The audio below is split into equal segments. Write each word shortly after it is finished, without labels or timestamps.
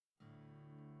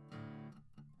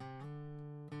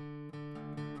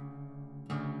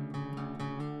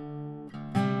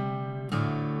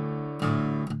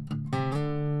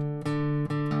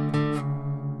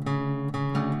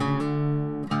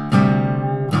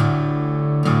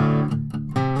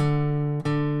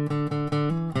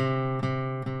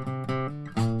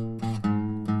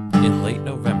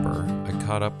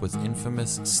caught up with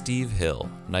infamous Steve Hill,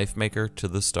 knife maker to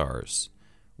the stars.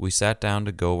 We sat down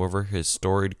to go over his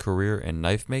storied career in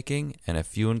knife making and a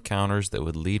few encounters that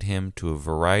would lead him to a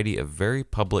variety of very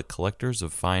public collectors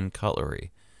of fine cutlery,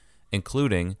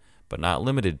 including, but not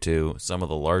limited to, some of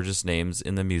the largest names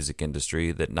in the music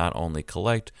industry that not only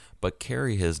collect, but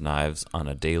carry his knives on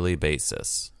a daily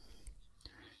basis.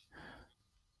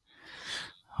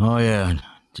 Oh yeah,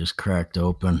 just cracked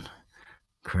open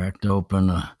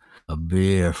a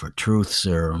beer for truth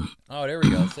serum. Oh, there we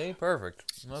go. See? Perfect.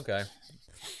 Okay.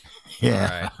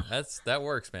 Yeah. All right. That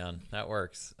works, man. That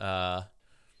works. All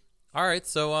right.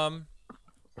 So,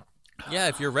 yeah,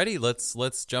 if you're ready,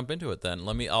 let's jump into it then.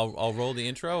 I'll roll the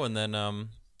intro and then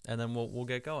we'll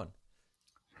get going.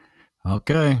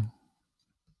 Okay.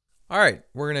 All right.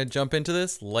 We're going to jump into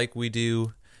this like we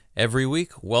do every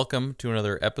week. Welcome to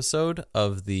another episode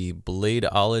of the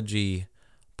Bladeology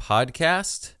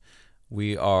podcast.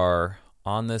 We are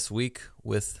on this week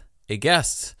with a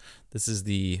guest. This is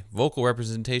the vocal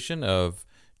representation of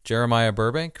Jeremiah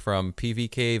Burbank from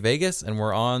PVK Vegas, and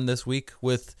we're on this week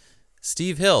with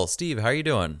Steve Hill. Steve, how are you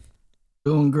doing?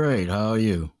 Doing great. How are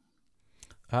you?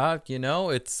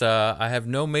 It's I have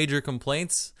no major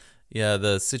complaints. Yeah,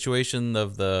 the situation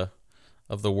of the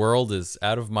world is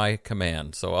out of my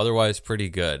command, so otherwise pretty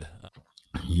good.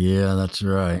 Yeah, that's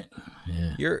right.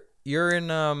 Yeah. You're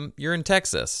in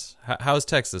Texas. How's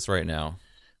Texas right now?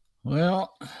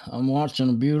 Well, I'm watching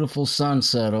a beautiful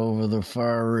sunset over the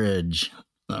far ridge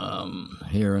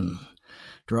here in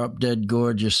drop dead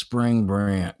gorgeous Spring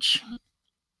Branch,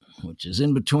 which is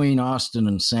in between Austin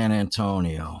and San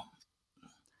Antonio,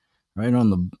 right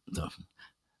on the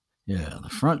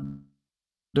front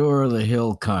door of the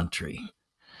hill country.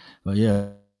 But yeah,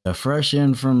 fresh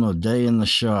in from a day in the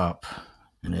shop,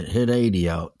 and it hit 80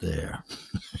 out there.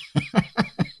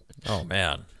 Oh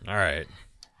man! All right.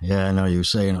 Yeah, I know you were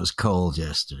saying it was cold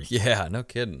yesterday. Yeah, no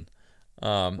kidding.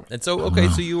 And so okay,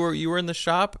 so you were in the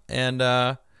shop and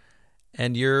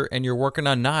you're working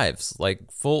on knives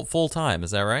like full time,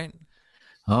 is that right?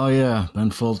 Oh yeah,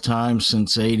 been full time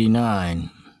since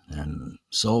 '89, and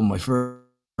sold my first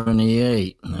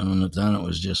 78, and then it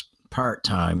was just part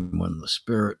time when the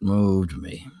spirit moved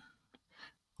me.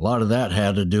 A lot of that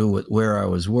had to do with where I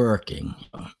was working.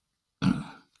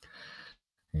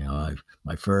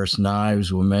 My first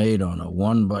knives were made on a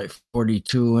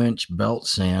 1x42-inch belt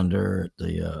sander at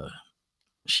the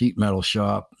sheet metal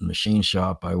machine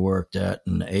shop I worked at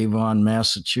in Avon,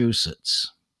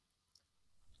 Massachusetts.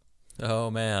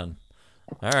 Oh man!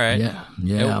 All right.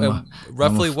 Yeah.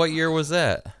 Roughly, what year was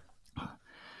that?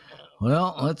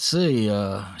 Well, let's see.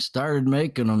 I started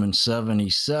making them in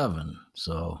 '77,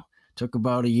 so it took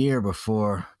about a year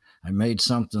before I made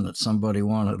something that somebody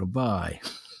wanted to buy.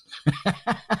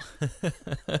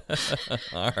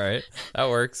 All right, that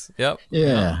works. Yep.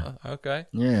 Yeah. Okay.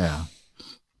 Yeah.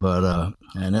 But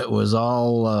and it was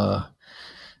all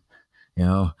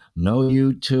no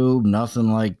YouTube,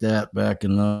 nothing like that back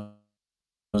in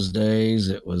those days.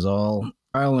 It was all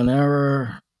trial and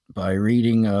error by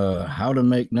reading How to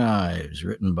Make Knives,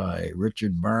 written by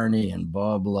Richard Barney and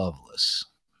Bob Lovelace.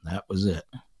 That was it.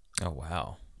 Oh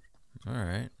wow. All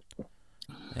right.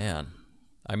 Man.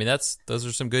 I mean, those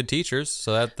are some good teachers,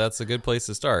 so that's a good place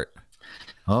to start.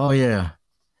 Oh yeah.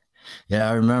 Yeah,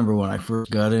 I remember when I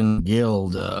first got in the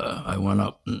guild, I went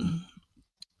up and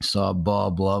saw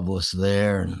Bob Lovelace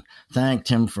there and thanked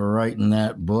him for writing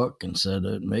that book and said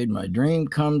it made my dream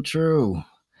come true.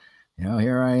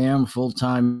 Here I am,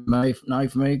 full-time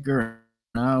knife maker,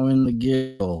 now in the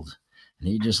guild. And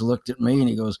he just looked at me and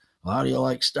he goes, well, how do you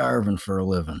like starving for a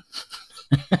living?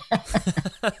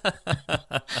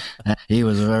 He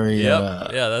was a very yeah,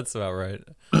 that's about right.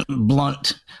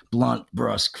 blunt,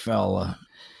 brusque fella.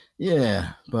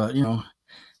 Yeah, but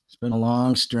it's been a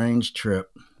long, strange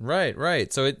trip.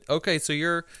 Right. So so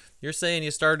you're saying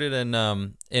you started in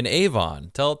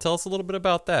Avon. Tell us a little bit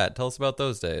about that. Tell us about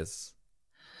those days.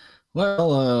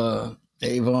 Well,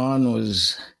 Avon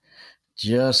was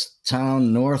just a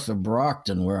town north of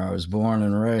Brockton, where I was born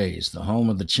and raised, the home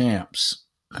of the champs.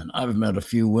 And I've met a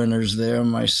few winners there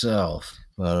myself.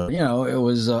 But, it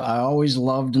was, I always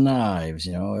loved knives,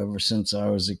 ever since I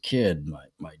was a kid.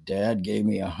 My dad gave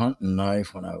me a hunting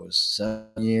knife when I was 7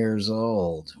 years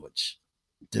old, which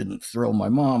didn't thrill my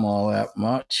mom all that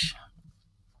much.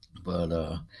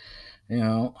 But,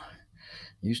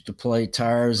 used to play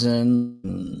Tarzan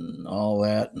and all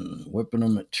that and whipping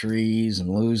them at trees and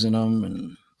losing them.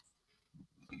 And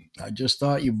I just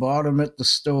thought you bought them at the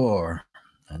store.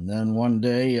 And then one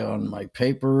day on my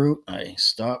paper route, I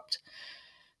stopped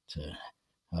to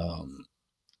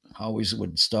always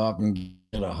would stop and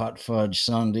get a hot fudge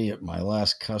sundae at my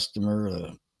last customer,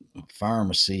 the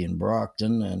pharmacy in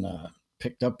Brockton, and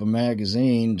picked up a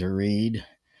magazine to read,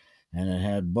 and it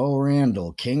had Bo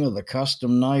Randall, King of the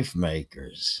Custom Knife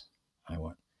Makers. I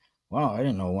went, wow, I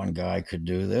didn't know one guy could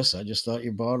do this. I just thought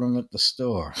you bought them at the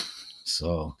store.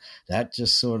 So that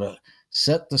just sort of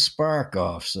set the spark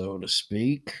off, so to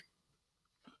speak.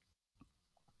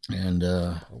 And,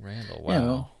 Randall, you know,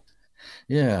 wow.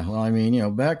 yeah, well, I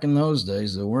mean, back in those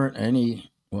days, there weren't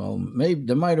any, well, maybe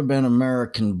there might have been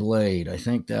American Blade. I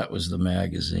think that was the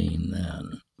magazine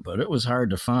then, but it was hard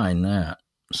to find that.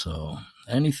 So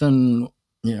anything,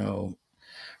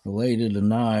 related to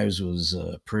knives was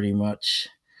pretty much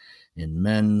in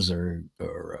men's or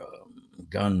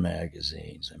gun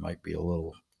magazines. There might be a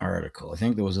little article. I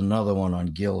think there was another one on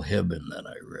Gil Hibben that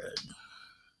I read.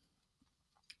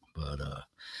 But,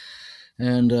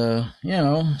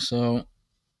 so,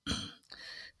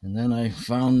 and then I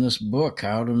found this book,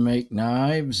 How to Make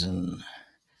Knives, and,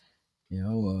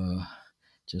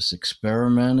 just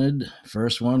experimented.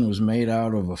 First one was made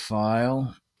out of a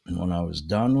file. And when I was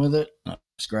done with it, I was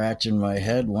scratching my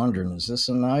head, wondering, is this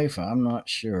a knife? I'm not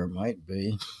sure. It might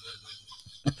be.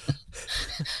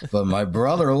 But my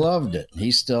brother loved it.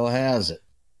 He still has it.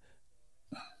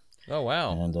 Oh,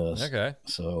 wow. And okay.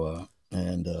 So,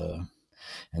 and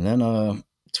then a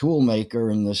tool maker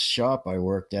in this shop I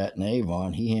worked at in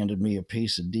Avon, he handed me a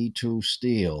piece of D2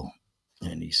 steel.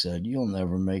 And he said, you'll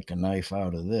never make a knife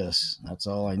out of this. That's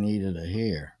all I needed to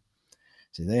hear.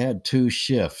 See, they had 2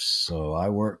 shifts, so I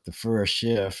worked the first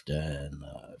shift, and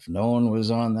if no one was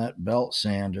on that belt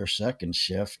sander second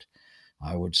shift,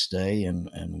 I would stay and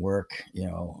work,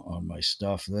 on my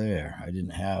stuff there. I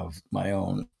didn't have my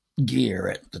own gear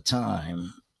at the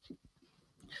time.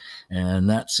 And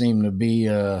that seemed to be,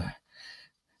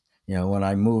 when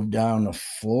I moved down to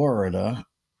Florida,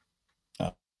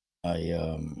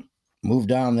 I moved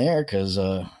down there because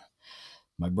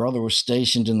my brother was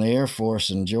stationed in the Air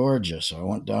Force in Georgia, so I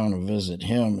went down to visit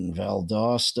him in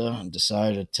Valdosta and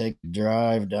decided to take a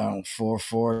drive down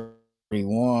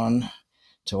 441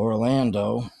 to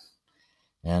Orlando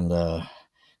and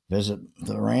visit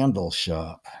the Randall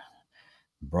shop.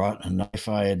 Brought a knife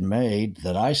I had made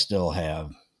that I still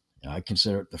have. I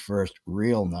consider it the first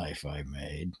real knife I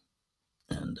made,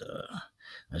 and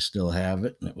I still have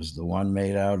it, and it was the one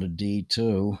made out of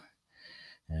D2.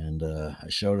 And I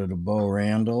showed it to Bo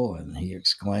Randall, and he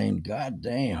exclaimed, God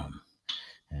damn.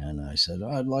 And I said, oh,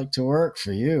 I'd like to work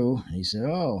for you. And he said,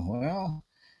 oh, well,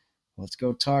 let's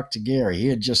go talk to Gary. He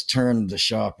had just turned the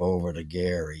shop over to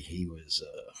Gary. He was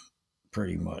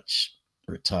pretty much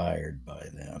retired by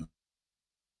then.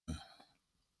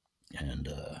 And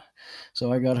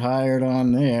so I got hired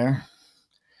on there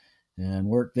and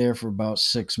worked there for about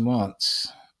 6 months.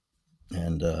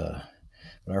 And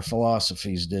but our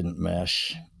philosophies didn't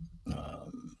mesh.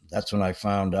 That's when I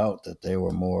found out that they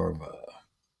were more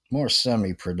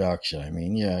semi-production. I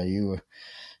mean, yeah, you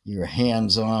were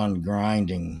hands-on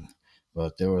grinding,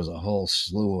 but there was a whole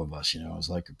slew of us. It was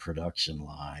like a production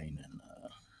line,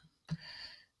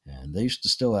 and they used to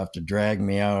still have to drag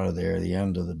me out of there at the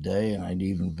end of the day, and I'd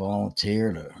even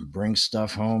volunteer to bring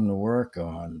stuff home to work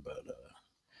on,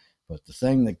 But the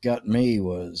thing that got me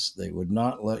was they would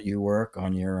not let you work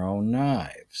on your own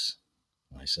knives.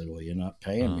 I said, well, you're not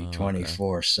paying me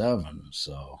 24/7.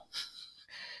 So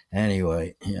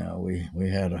anyway, we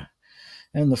had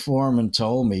and the foreman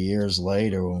told me years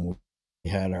later when we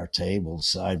had our tables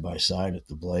side by side at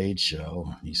the Blade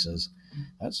Show, he says,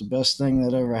 that's the best thing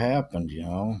that ever happened,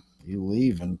 you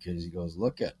leaving, because he goes,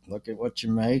 look at what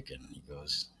you're making. He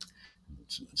goes,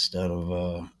 instead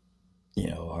of,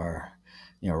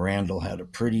 Randall had a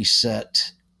pretty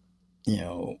set,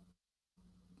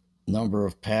 number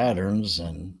of patterns,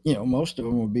 and most of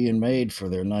them were being made for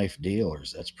their knife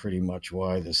dealers. That's pretty much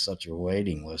why there's such a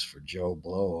waiting list for Joe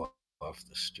Blow off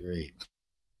the street.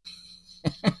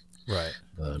 Right.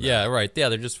 But, yeah, right. Yeah,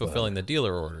 they're just fulfilling the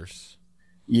dealer orders.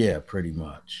 Yeah, pretty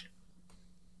much.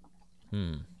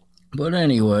 But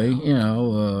anyway,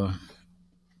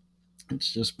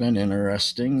 it's just been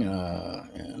interesting,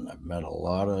 and I've met a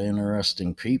lot of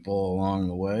interesting people along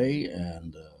the way,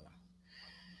 and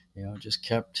just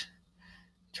kept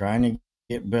trying to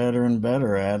get better and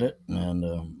better at it. And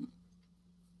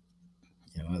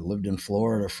I lived in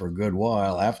Florida for a good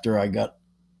while. After I got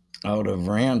out of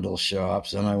Randall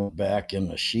shops, and I went back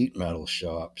into sheet metal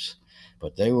shops,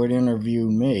 but they would interview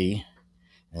me,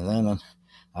 and then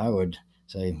I would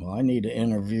say, well, I need to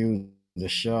interview the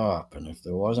shop, and if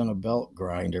there wasn't a belt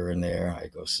grinder in there, I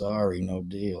go, sorry, no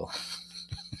deal.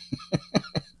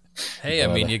 Hey, I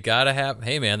But mean, you gotta have.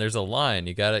 Hey, man, there's a line.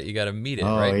 You gotta meet it,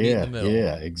 oh right? Meet in the yeah, middle.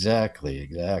 yeah, exactly.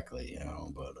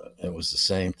 But it was the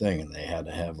same thing, and they had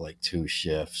to have like two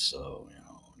shifts, so and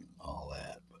all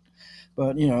that.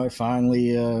 But I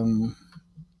finally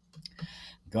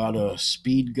got a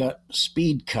speed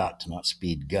cut, not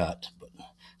speed gut, but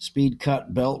speed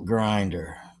cut belt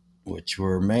grinder, which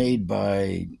were made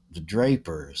by the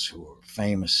Drapers, who were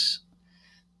famous.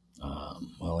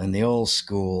 Well, in the old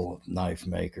school knife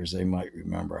makers, they might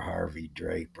remember Harvey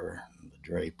Draper, the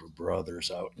Draper brothers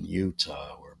out in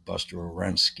Utah, where Buster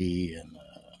Orensky and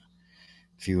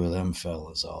a few of them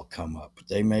fellas all come up. But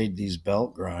they made these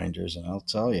belt grinders, and I'll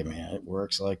tell you, man, it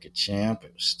works like a champ.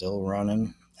 It was still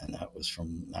running, and that was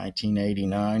from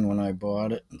 1989 when I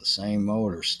bought it, and the same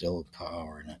motor still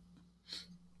powering it.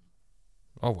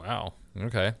 Oh wow.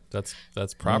 Okay, that's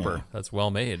Yeah. proper. That's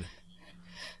well made.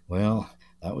 Well,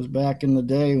 that was back in the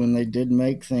day when they did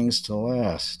make things to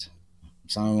last.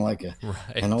 Sounding like an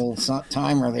Right. old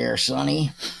timer there,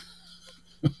 Sonny.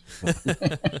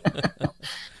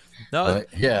 No, But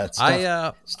yeah,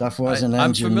 I stuff wasn't I'm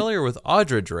engine. familiar with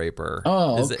Audra Draper.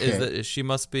 Oh, Is okay. that she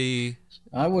must be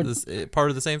I would this part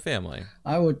of the same family?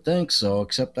 I would think so.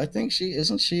 Except I think she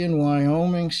isn't she in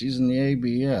Wyoming. She's in the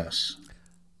ABS.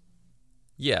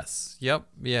 Yes. Yep.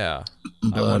 Yeah. I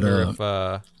But wonder if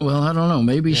well, I don't know.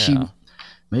 yeah.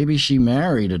 Maybe she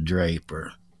married a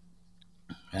Draper.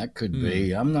 That could Hmm.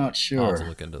 be. I'm not I'll have to sure.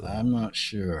 look into that. I'm not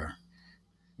sure.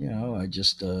 I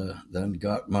just then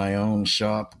got my own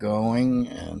shop going,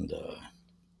 and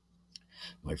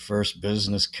my first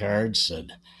business card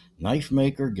said knife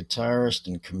maker, guitarist,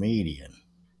 and comedian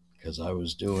because I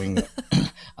was doing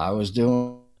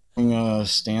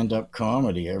stand up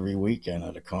comedy every weekend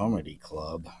at a comedy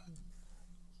club.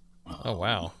 Oh Um,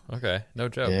 wow. Okay. No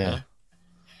joke, huh? yeah,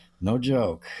 no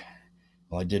joke.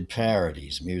 Well, I did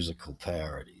parodies, musical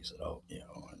parodies,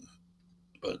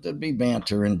 but there'd be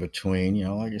banter in between.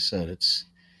 Like I said, it's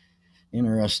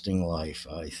interesting life,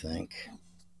 I think.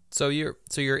 So you're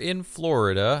in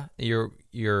Florida. You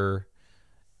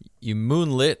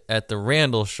moonlit at the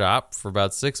Randall shop for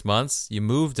about 6 months. You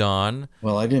moved on,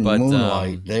 Well, I didn't but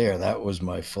moonlight there. That was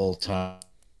my full time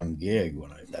gig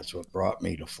that's what brought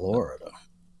me to Florida.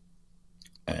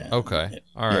 And okay.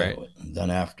 All right.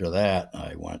 then after that,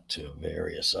 I went to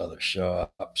various other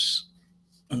shops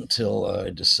until I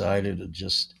decided to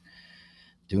just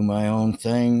do my own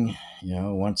thing.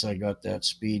 Once I got that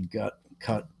speed gut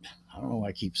cut, I don't know why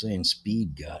I keep saying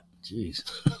speed gut. Jeez.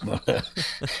 but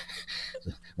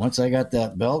once I got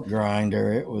that belt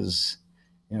grinder, it was,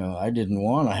 I didn't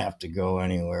want to have to go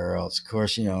anywhere else. Of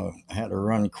course, I had to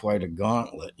run quite a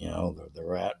gauntlet, the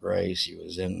rat race. He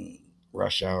was in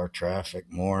rush hour traffic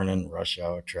morning, rush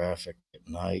hour traffic at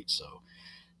night. So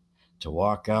to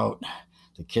walk out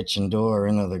the kitchen door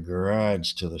into the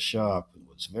garage to the shop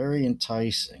was very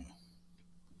enticing.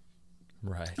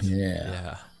 Right. Yeah,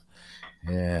 Yeah.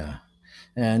 yeah.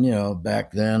 And,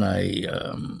 back then I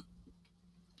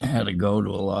had to go to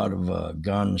a lot of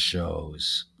gun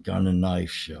shows, gun and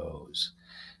knife shows.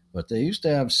 But they used to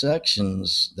have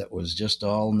sections that was just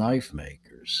all knife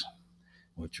makers,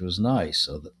 which was nice.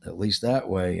 So that, at least that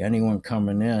way, anyone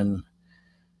coming in,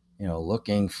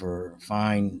 looking for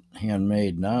fine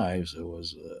handmade knives, it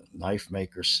was a knife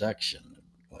maker section.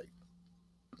 Like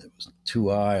it was two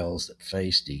aisles that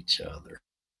faced each other.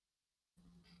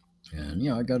 And,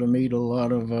 I got to meet a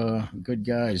lot of good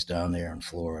guys down there in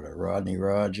Florida. Rodney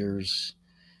Rogers,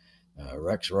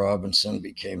 Rex Robinson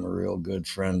became a real good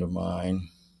friend of mine.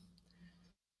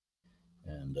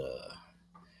 And,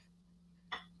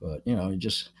 but,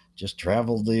 just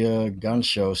traveled the gun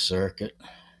show circuit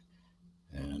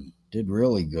and did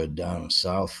really good down in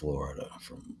South Florida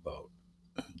from about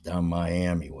down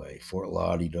Miami way,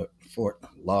 Lauderdale.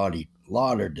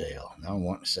 Now I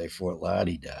want to say Fort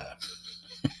Lauderdale.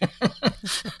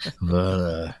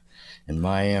 But in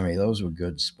Miami, those were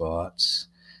good spots.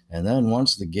 And then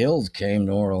once the guild came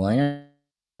to Orlando,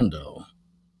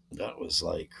 that was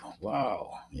like,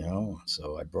 wow.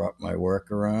 So I brought my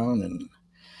work around, and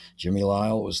Jimmy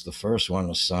Lyle was the first one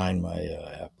to sign my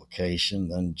application.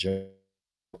 Then Joe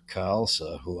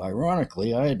Calsa, who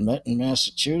ironically I had met in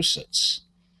Massachusetts.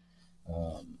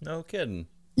 No kidding.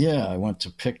 Yeah, I went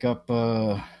to pick up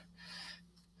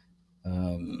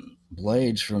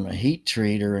blades from a heat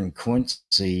treater in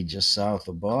Quincy, just south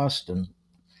of Boston.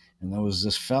 And there was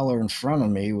this feller in front of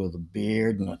me with a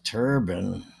beard and a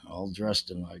turban, all dressed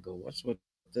in. I go, what's with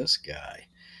this guy?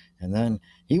 And then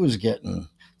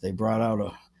they brought out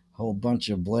a whole bunch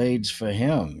of blades for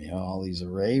him, all these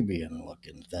Arabian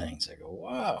looking things. I go,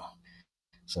 wow.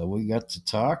 So we got to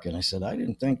talk, and I said, I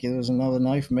didn't think there was another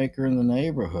knife maker in the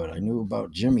neighborhood. I knew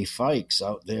about Jimmy Fikes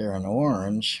out there in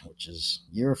Orange, which is,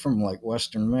 you're from like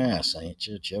Western Mass, ain't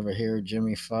you? Did you ever hear of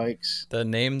Jimmy Fikes? The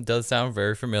name does sound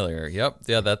very familiar. Yep.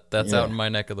 Yeah, that's out in Yeah. my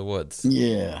neck of the woods.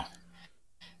 Yeah.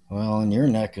 Well, in your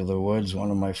neck of the woods,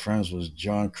 one of my friends was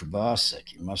John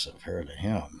Krabasik. You must have heard of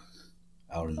him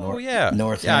out in Oh yeah. Yeah,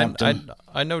 Northampton.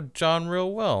 I know John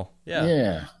real well. Yeah.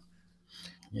 Yeah.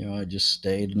 I just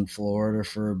stayed in Florida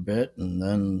for a bit, and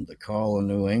then the call of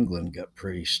New England got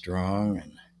pretty strong,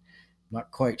 and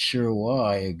not quite sure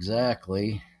why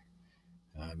exactly.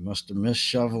 I must have missed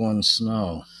shoveling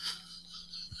snow.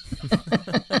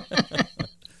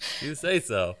 You say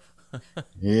so.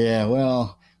 Yeah,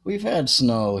 well, we've had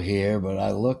snow here, but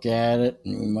I look at it,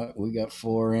 and we got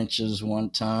 4 inches one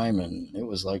time, and it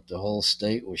was like the whole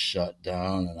state was shut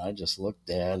down, and I just looked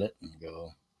at it and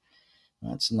go,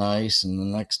 that's nice. And the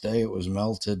next day it was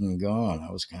melted and gone.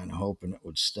 I was kind of hoping it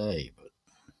would stay, but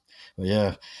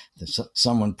yeah,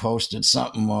 someone posted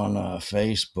something on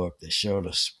Facebook that showed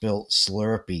a spilt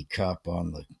Slurpee cup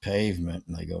on the pavement,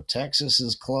 and they go, Texas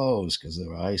is closed because there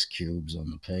were ice cubes on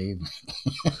the pavement.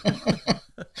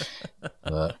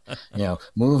 But,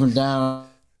 moving down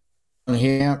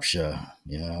Hampshire,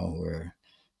 where,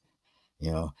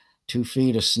 2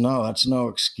 feet of snow, that's no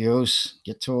excuse.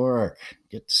 Get to work,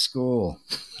 get to school.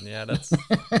 Yeah, that's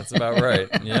about right.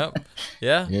 Yep.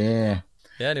 Yeah. Yeah.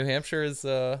 Yeah, New Hampshire is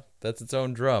that's its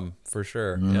own drum for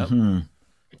sure. Mm-hmm.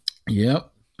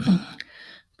 Yep.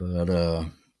 But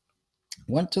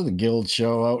went to the Guild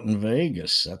show out in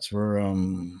Vegas. That's where what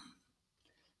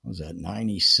was that,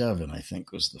 97, I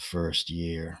think, was the first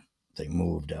year they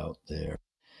moved out there.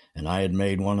 And I had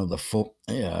made one of the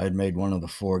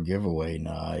four giveaway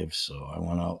knives, so I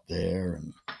went out there,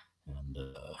 and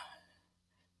it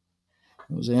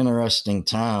was an interesting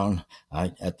town.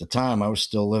 At the time I was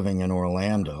still living in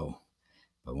Orlando,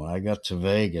 but when I got to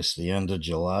Vegas the end of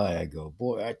July, I go,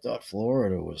 boy, I thought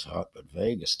Florida was hot, but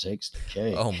Vegas takes the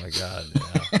cake. Oh my God!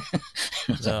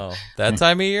 Yeah. No, that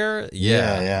time of year,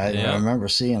 yeah. I remember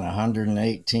seeing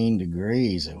 118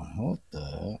 degrees. I went, what the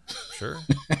hell? Sure.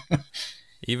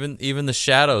 Even the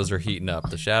shadows are heating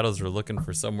up. The shadows are looking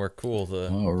for somewhere cool to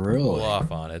cool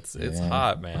off on. It's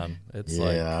hot, man. It's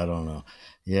I don't know.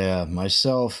 Yeah,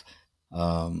 myself,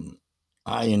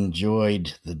 I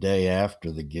enjoyed the day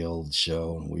after the Guild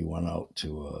show, and we went out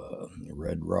to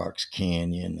Red Rocks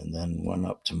Canyon and then went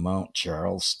up to Mount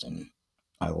Charleston.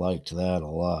 I liked that a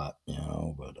lot,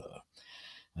 but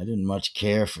I didn't much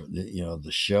care for the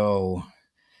show.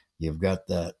 You've got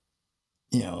that,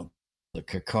 the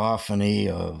cacophony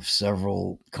of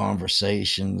several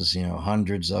conversations,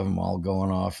 hundreds of them all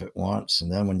going off at once. And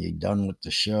then when you're done with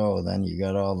the show, then you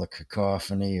got all the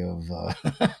cacophony of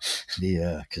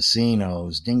the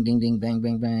casinos, ding, ding, ding, bang,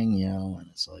 bang, bang, and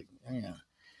it's like, man.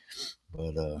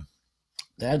 But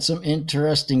they had some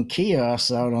interesting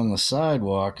kiosks out on the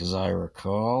sidewalk, as I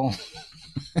recall.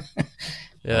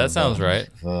 Yeah, that sounds right.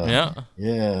 Yeah.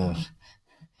 Yeah.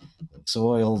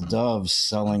 Soiled doves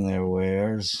selling their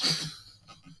wares.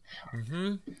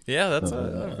 Mm-hmm. Yeah, that's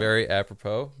very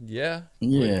apropos. Yeah.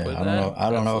 Yeah, I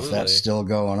don't know if that's still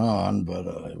going on, but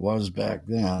it was back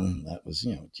then. That was,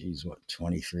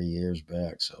 23 years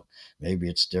back. So maybe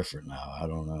it's different now. I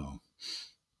don't know.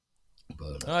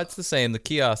 But no, it's the same. The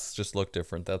kiosks just look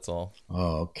different. That's all.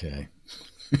 Oh, okay.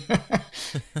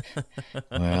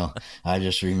 Well, I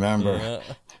just remember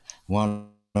one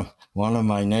of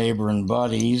my neighboring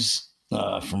buddies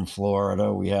from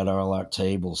Florida. We had all our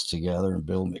tables together, and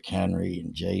Bill McHenry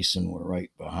and Jason were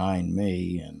right behind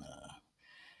me, and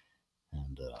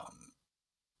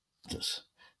this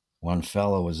one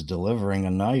fellow was delivering a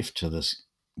knife to this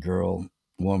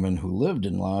woman who lived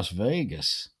in Las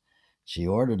Vegas. She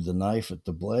ordered the knife at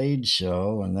the Blade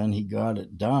show, and then he got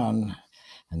it done,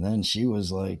 and then she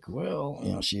was like,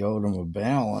 well, she owed him a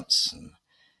balance, and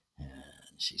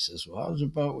she says, well, how's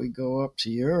about we go up to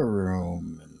your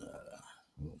room and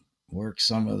we'll work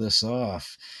some of this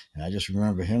off? And I just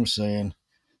remember him saying,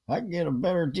 I can get a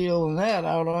better deal than that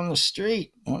out on the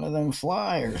street, one of them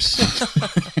flyers.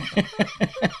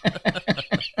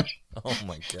 Oh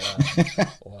my God.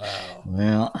 Wow.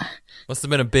 Well, must have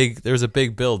been there was a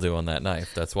big bill due on that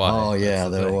knife. That's why. Oh yeah,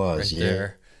 there was. Right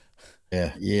there.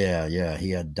 Yeah. He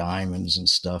had diamonds and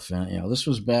stuff in it. This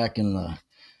was back in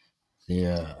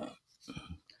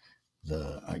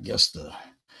I guess the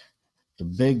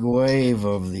big wave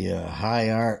of the high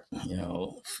art,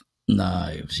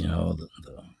 knives,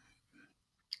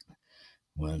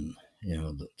 when,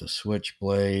 the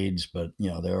switchblades, but,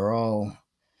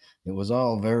 it was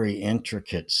all very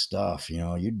intricate stuff.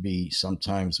 You'd be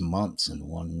sometimes months in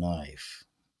one knife.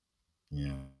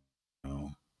 You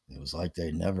it was like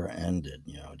they never ended.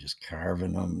 Just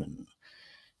carving them and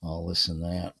all this and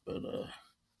that. But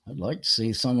I'd like to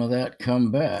see some of that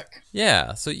come back.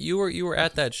 Yeah, so you were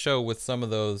at that show with some of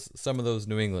those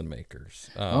New England makers.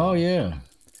 Oh yeah,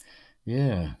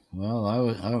 yeah. Well,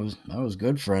 I was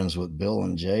good friends with Bill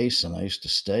and Jason. I used to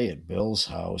stay at Bill's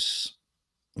house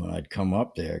when I'd come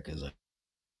up there because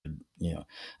you know,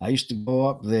 I used to go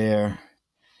up there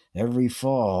every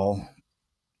fall,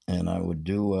 and I would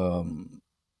do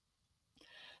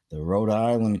the Rhode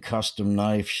Island Custom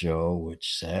Knife Show,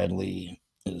 which sadly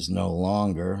is no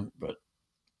longer. But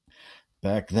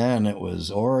back then, it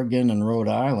was Oregon and Rhode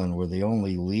Island were the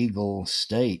only legal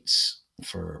states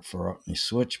for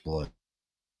switchblades.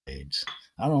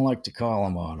 I don't like to call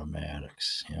them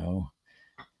automatics.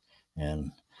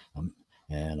 And um,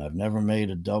 and I've never made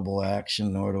a double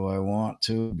action, nor do I want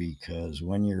to, because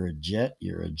when you're a jet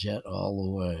all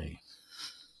the way.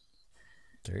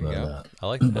 There you go. I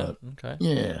like that. Okay.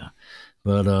 Yeah,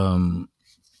 but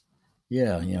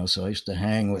yeah, so I used to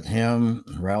hang with him,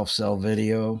 Ralph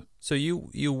Salvideo. So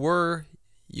you were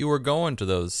going to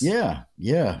those. Yeah,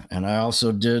 and I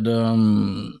also did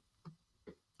a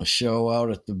show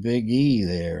out at the Big E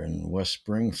there in West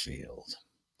Springfield.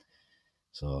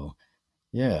 So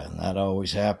yeah, and that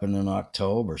always happened in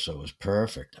October, so it was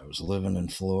perfect. I was living in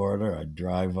Florida. I'd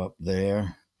drive up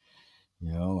there,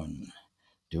 and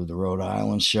do the Rhode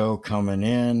Island show coming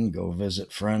in, go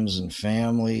visit friends and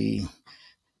family,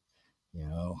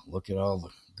 look at all the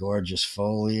gorgeous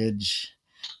foliage,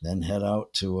 then head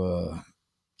out to,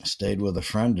 stayed with a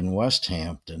friend in West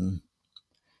Hampton,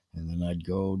 and then I'd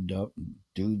go do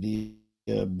the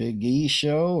Big E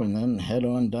show and then head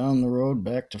on down the road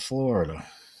back to Florida.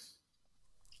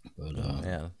 But,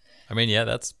 yeah. I mean, yeah,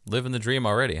 that's living the dream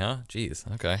already, huh? Jeez.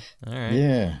 Okay. All right.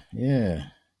 Yeah.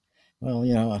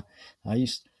 Well,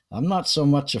 I'm not so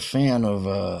much a fan of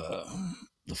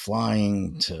the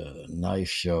flying to knife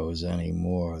shows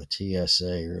anymore. The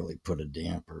TSA really put a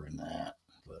damper in that.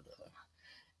 But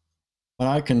when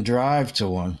I can drive to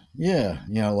one, yeah.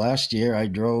 Last year I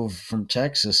drove from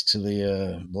Texas to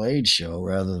the Blade show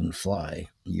rather than fly.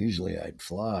 Usually I'd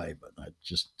fly, but I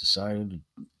just decided to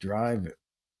drive it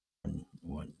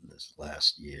this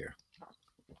last year,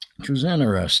 which was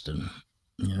interesting.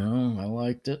 I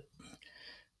liked it.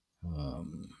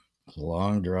 It's a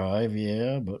long drive,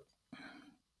 yeah, but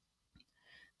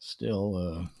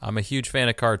still. I'm a huge fan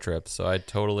of car trips, so I'm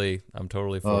totally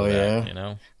for that.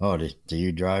 Yeah? Oh, do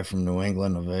you drive from New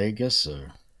England to Vegas,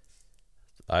 or?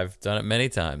 I've done it many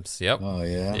times. Yep. Oh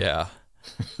yeah. Yeah.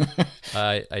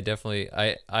 I definitely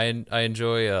I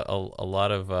enjoy a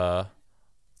lot of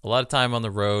time on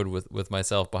the road with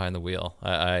myself behind the wheel.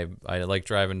 I like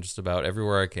driving just about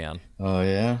everywhere I can. Oh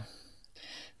yeah.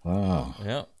 Wow.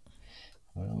 Yeah.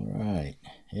 All right.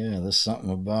 Yeah, there's something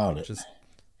about it.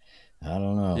 I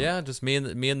don't know. Yeah, just me and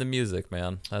the music,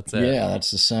 man. That's it. Yeah,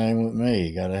 that's the same with me.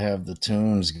 You got to have the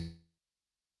tunes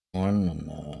going, and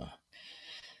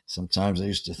sometimes I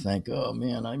used to think, oh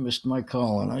man, I missed my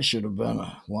calling. I should have been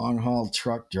a long haul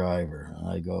truck driver. And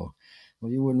I go,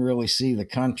 well, you wouldn't really see the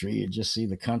country. You'd just see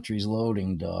the country's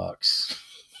loading docks.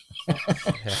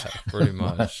 Yeah, pretty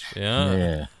much.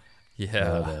 Yeah.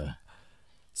 Yeah. But,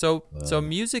 so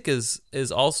music is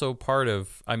also part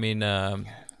of. I mean,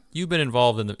 you've been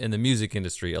involved in the music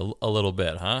industry a little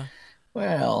bit, huh?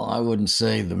 Well, I wouldn't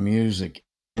say the music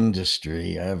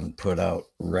industry. I haven't put out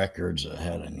records or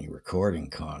had any recording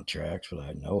contracts, but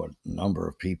I know a number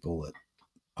of people that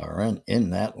are in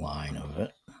that line of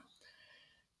it.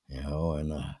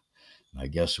 And I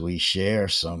guess we share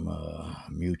some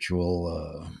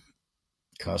mutual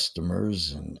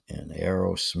customers and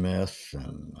Aerosmith,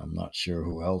 and I'm not sure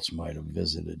who else might have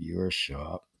visited your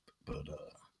shop, but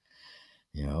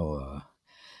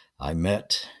I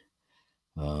met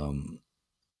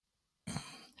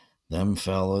them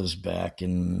fellas back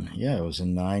in, it was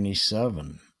in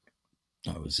 97.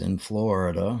 I was in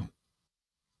Florida,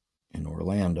 in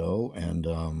Orlando, and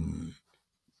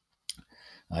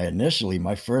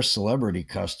my first celebrity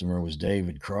customer was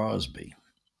David Crosby,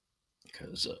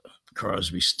 because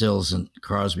Crosby, Stills and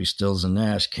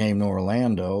Nash came to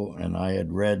Orlando, and I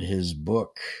had read his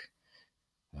book.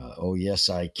 Oh Yes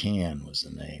I Can was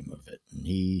the name of it, and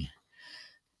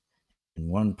in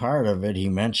one part of it, he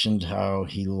mentioned how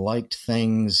he liked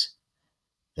things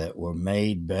that were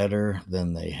made better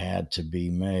than they had to be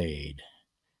made,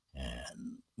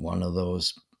 and one of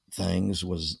those things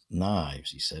was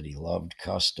knives. He said he loved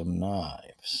custom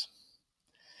knives,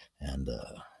 and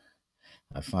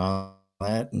I found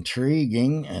that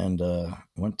intriguing, and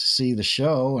went to see the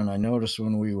show. And I noticed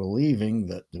when we were leaving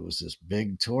that there was this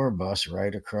big tour bus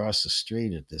right across the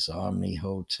street at this Omni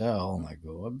Hotel. And I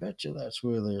go, I bet you that's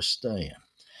where they're staying.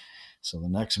 So the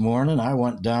next morning, I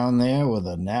went down there with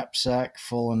a knapsack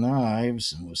full of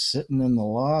knives and was sitting in the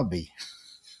lobby.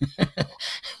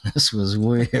 This was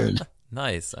weird.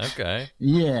 Nice. Okay.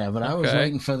 Yeah, but I was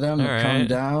waiting for them to come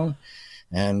down.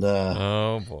 And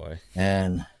oh boy.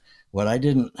 And what I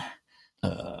didn't,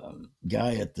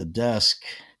 guy at the desk,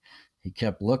 he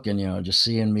kept looking, just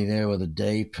seeing me there with a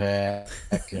day pack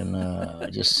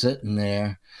and just sitting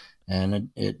there. And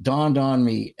it dawned on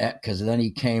me, because then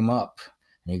he came up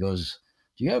and he goes,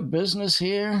 do you have business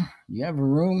here? Do you have a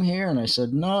room here? And I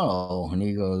said, no. And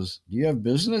he goes, do you have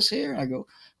business here? I go,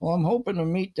 well, I'm hoping to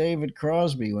meet David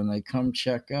Crosby when they come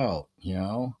check out,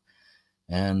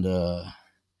 And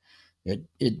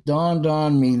it dawned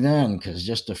on me then, because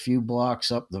just a few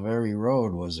blocks up the very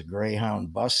road was a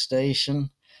Greyhound bus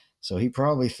station. So he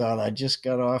probably thought I just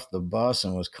got off the bus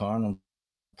and was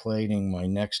contemplating my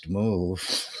next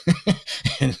move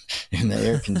in the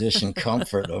air-conditioned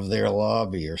comfort of their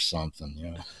lobby or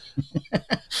something,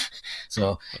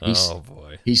 So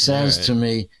he says to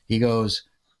me, he goes,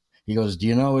 do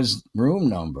you know his room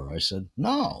number? I said,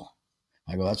 no.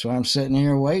 I go, that's why I'm sitting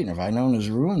here waiting. If I'd known his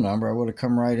room number, I would have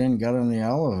come right in and got in the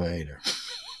elevator.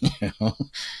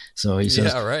 So he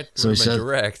says, yeah, right. So he said,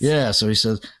 direct. Yeah. So he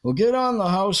says, well, get on the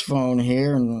house phone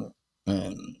here and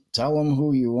tell them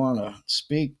who you want to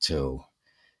speak to.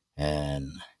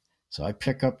 And so I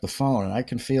pick up the phone and I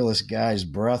can feel this guy's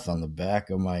breath on the back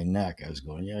of my neck. I was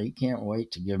going, yeah, he can't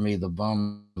wait to give me the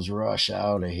bum's rush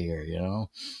out of here,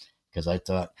 Because I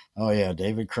thought, oh, yeah,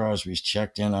 David Crosby's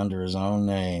checked in under his own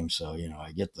name. So,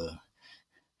 I get the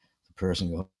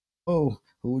person go, oh,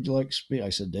 who would you like to speak? I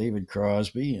said, David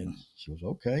Crosby. And she goes,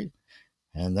 okay.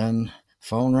 And then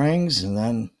phone rings, and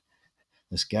then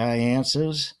this guy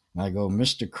answers. And I go,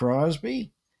 Mr.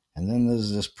 Crosby? And then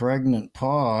there's this pregnant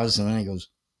pause, and then he goes,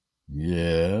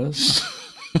 yes.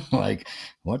 Like,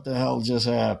 what the hell just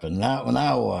happened?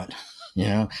 Now what?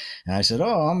 And I said,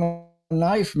 oh, I'm a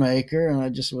knife maker, and I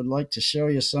just would like to show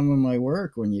you some of my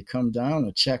work when you come down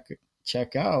and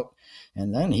check out.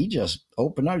 And then he just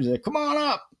opened up. He said, come on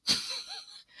up.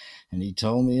 And he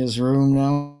told me his room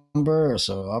number.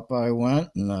 So up I went,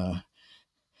 and I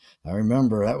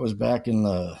remember that was back in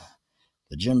the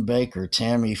Jim Baker,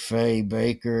 Tammy Faye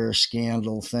Baker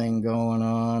scandal thing going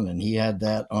on, and he had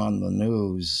that on the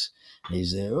news. And he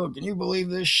said, oh, can you believe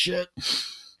this shit?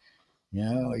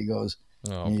 He goes,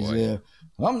 oh, boy.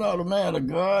 I'm not a man of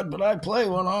God, but I play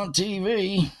one on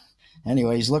TV.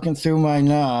 Anyway, he's looking through my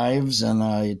knives, and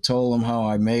I told him how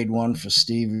I made one for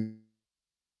Stevie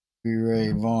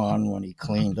Ray Vaughan when he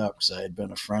cleaned up, because I had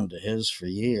been a friend of his for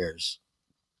years.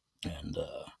 And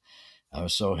I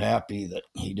was so happy that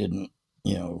he didn't,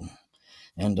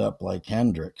 end up like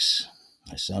Hendrix.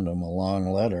 I sent him a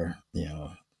long letter,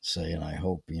 saying, I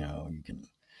hope, you can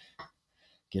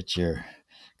get your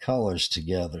colors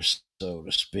together, so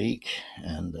to speak.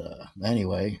 And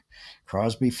anyway,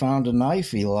 Crosby found a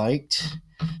knife he liked,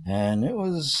 and it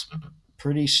was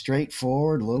pretty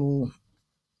straightforward, little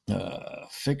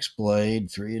fixed blade,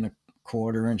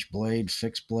 3¼ inch blade,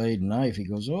 fixed blade knife. He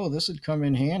goes, oh, this would come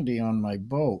in handy on my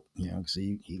boat, because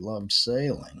he loved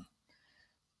sailing.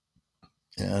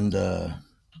 And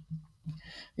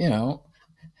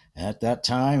at that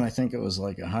time, I think it was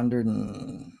like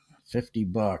 $150,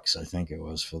 I think it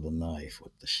was, for the knife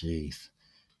with the sheath.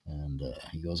 And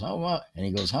he goes, how much? And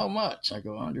he goes, how much? I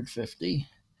go, 150.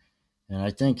 And I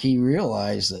think he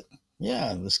realized that,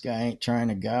 yeah, this guy ain't trying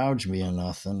to gouge me or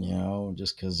nothing,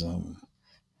 just because I'm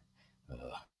a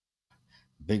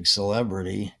big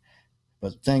celebrity.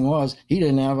 But the thing was, he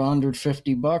didn't have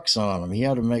 $150 on him. He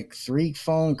had to make 3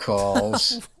 phone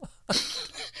calls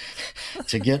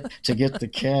to get the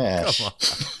cash.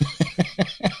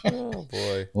 Oh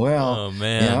boy. Well, oh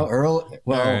man.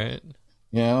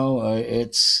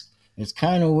 It's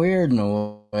kind of weird in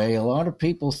a way. A lot of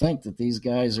people think that these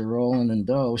guys are rolling in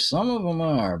dough. Some of them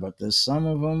are, but there's some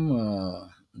of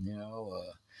them.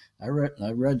 I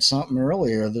read something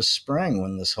earlier this spring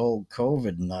when this whole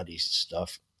COVID nutty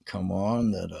stuff come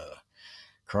on that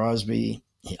Crosby.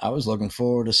 I was looking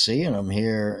forward to seeing him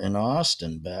here in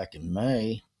Austin back in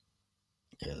May,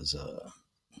 because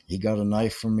he got a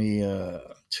knife from me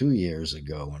 2 years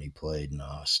ago when he played in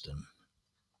Austin,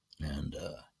 and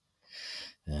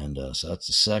so that's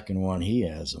the second one he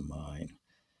has of mine,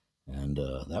 and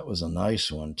that was a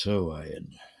nice one too. It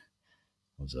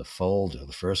was a folder.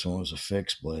 The first one was a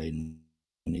fixed blade,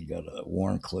 and he got a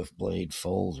Warncliffe blade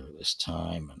folder this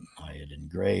time, and I had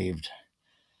engraved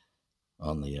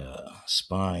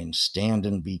spine. Stand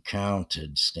and be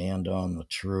counted. Stand on the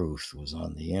truth was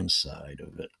on the inside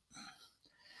of it.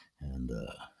 And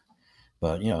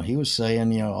but he was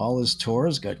saying all his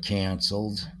tours got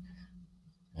canceled,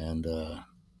 and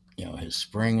his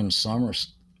spring and summer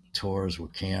tours were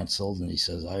canceled, and he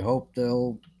says, I hope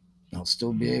I'll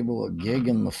still be able to gig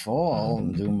in the fall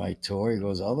and do my tour. He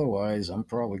goes, otherwise I'm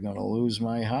probably going to lose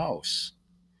my house.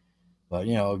 But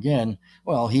again,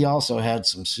 well, he also had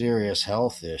some serious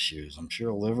health issues. I'm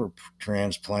sure liver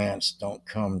transplants don't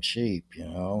come cheap,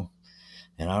 and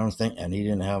and he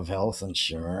didn't have health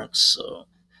insurance. So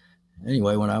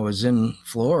anyway, when I was in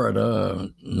Florida,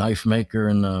 a knife maker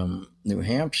in New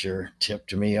Hampshire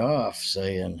tipped me off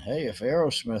saying, hey, if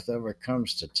Aerosmith ever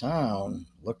comes to town,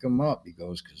 look him up. He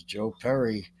goes, because Joe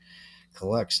Perry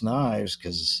collects knives,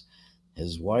 because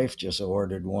his wife just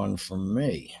ordered one from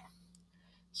me.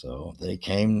 So they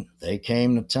came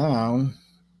to town,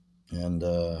 and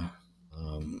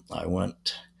I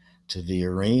went to the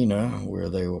arena where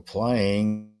they were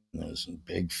playing. There's a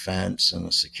big fence and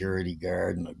a security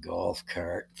guard and a golf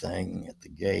cart thing at the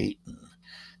gate, and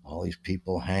all these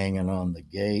people hanging on the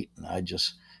gate. And I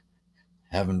just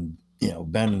haven't,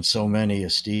 been in so many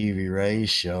of Stevie Ray's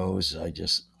shows. I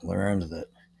just learned that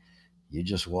you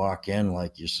just walk in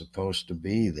like you're supposed to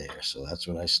be there. So that's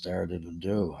what I started to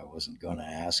do. I wasn't going to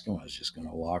ask him. I was just going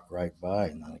to walk right by.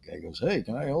 And then the guy goes, hey,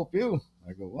 can I help you?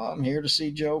 I go, well, I'm here to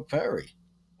see Joe Perry,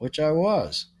 which I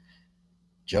was.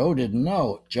 Joe didn't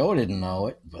know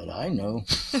it, but I knew.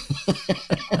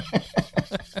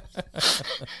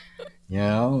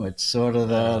 It's sort of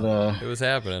that. It was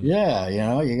happening. Yeah,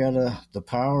 you got the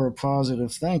power of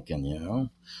positive thinking,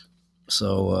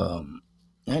 So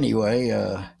anyway,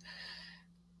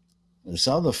 this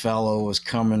other fellow was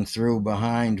coming through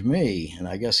behind me, and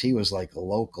I guess he was like a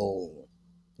local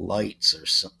lights or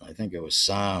something. I think it was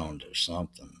sound or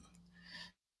something.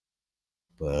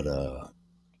 But the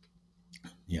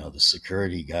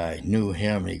security guy knew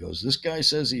him, and he goes, this guy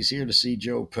says he's here to see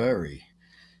Joe Perry.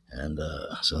 And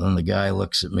so then the guy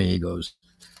looks at me, he goes,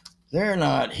 they're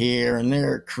not here, and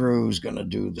their crew's going to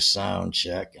do the sound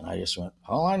check. And I just went,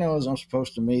 all I know is I'm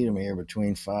supposed to meet him here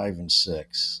between 5 and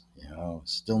 6.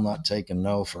 Still not taking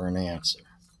no for an answer.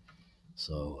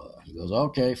 So he goes,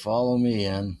 okay, follow me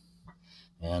in.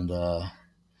 And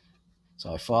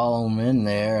so I follow him in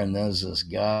there, and there's this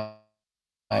guy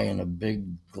in a big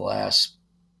glass,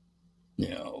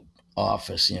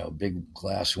 office, big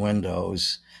glass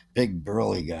windows, big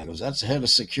burly guy. He goes, that's the head of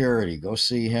security. Go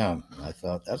see him. And I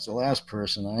thought, that's the last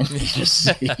person I need to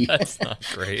see. That's not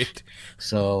great.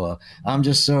 So I'm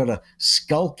just sort of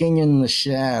skulking in the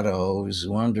shadows,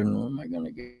 wondering, am I going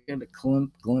to get a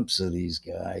glimpse of these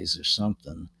guys or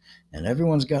something? And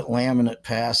everyone's got laminate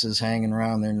passes hanging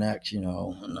around their necks, and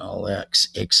all that,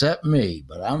 except me.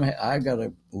 But I got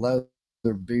a leather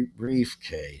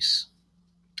briefcase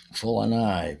full of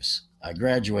knives. I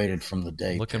graduated from the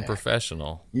day. Looking pack.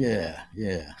 Professional. Yeah.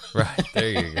 Right, there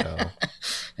you go.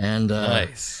 And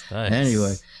nice.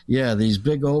 Anyway, yeah, these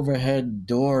big overhead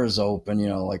doors open,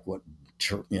 like what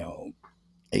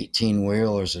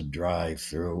 18-wheelers would drive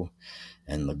through.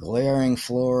 And the glaring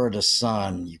Florida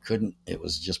sun, it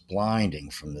was just blinding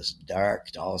from this dark.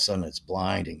 All of a sudden it's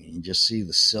blinding, and you just see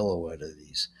the silhouette of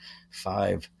these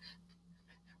 5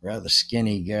 rather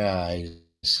skinny guys.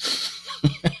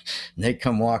 And they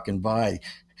come walking by.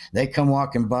 They come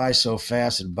walking by so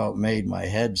fast it about made my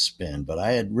head spin. But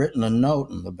I had written a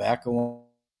note in the back of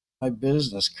my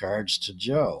business cards to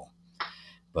Joe.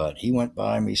 But he went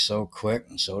by me so quick,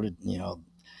 and so did,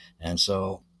 and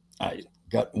so I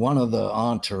got one of the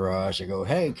entourage. I go,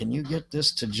 hey, can you get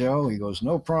this to Joe? He goes,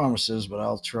 no promises, but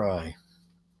I'll try.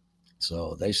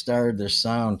 So they started their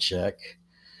sound check,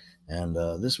 and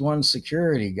this one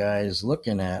security guy is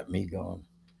looking at me going,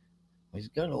 he's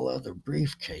got a leather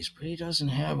briefcase, but he doesn't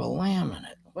have a lamb in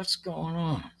it. What's going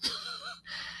on?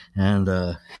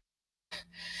 And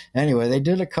anyway, they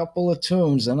did a couple of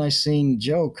tunes. Then I seen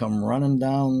Joe come running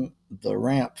down the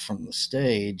ramp from the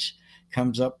stage,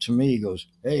 comes up to me. He goes,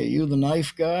 hey, are you the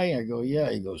knife guy? I go,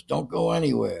 yeah. He goes, don't go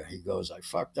anywhere. He goes, I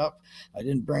fucked up. I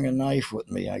didn't bring a knife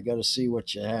with me. I got to see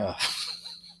what you have.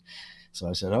 So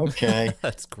I said, okay.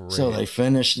 That's great. So they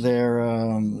finished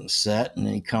their set, and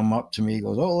he come up to me. He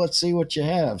goes, oh, let's see what you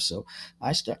have. So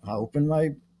I open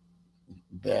my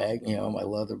bag, my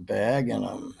leather bag, and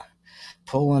I'm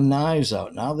pulling knives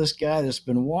out. Now this guy that's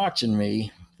been watching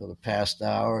me for the past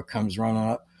hour comes running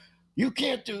up. You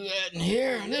can't do that in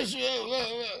here.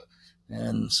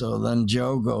 And so then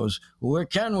Joe goes, well, where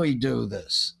can we do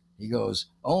this? He goes,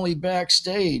 only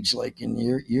backstage, like in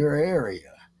your area.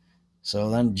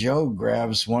 So then Joe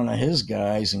grabs one of his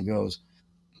guys and goes,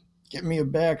 get me a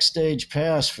backstage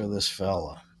pass for this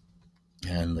fella.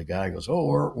 And the guy goes,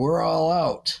 oh, we're all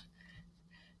out.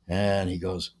 And he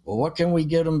goes, well, what can we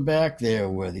get him back there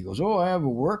with? He goes, oh, I have a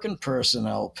working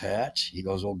personnel patch. He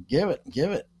goes, well, give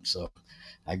it. So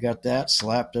I got that,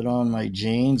 slapped it on my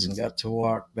jeans, and got to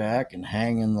walk back and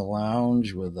hang in the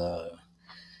lounge with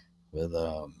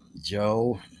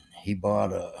Joe. He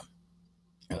bought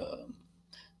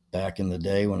back in the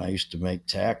day when I used to make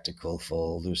tactical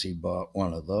folders, he bought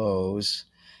one of those.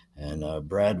 And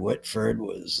Brad Whitford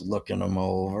was looking them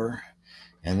over.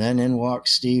 And then in walked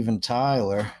Steve and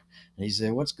Tyler. And he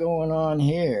said, what's going on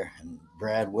here? And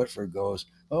Brad Whitford goes,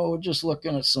 oh, we're just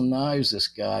looking at some knives this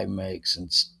guy makes.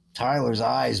 And Tyler's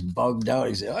eyes bugged out.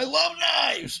 He said, I love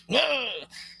knives.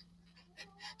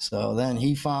 So then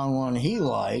he found one he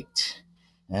liked.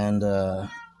 And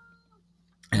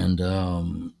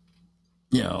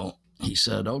he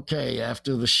said, okay,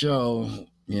 after the show,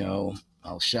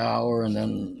 I'll shower and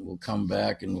then we'll come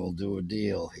back and we'll do a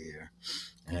deal here.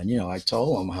 And, I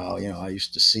told him how, I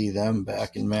used to see them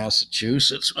back in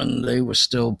Massachusetts when they were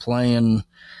still playing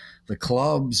the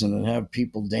clubs and have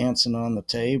people dancing on the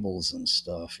tables and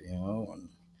stuff,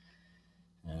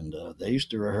 and they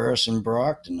used to rehearse in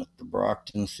Brockton at the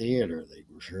Brockton Theater. They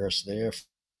rehearsed there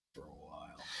for a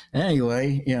while.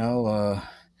 Anyway,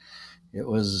 it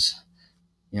was,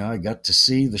 I got to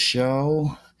see the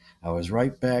show. I was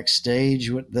right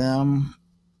backstage with them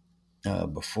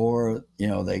before,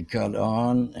 they got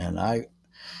on,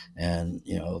 and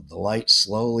the lights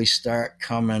slowly start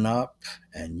coming up,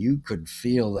 and you could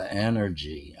feel the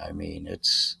energy. I mean,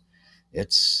 it's I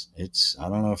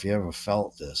don't know if you ever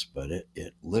felt this, but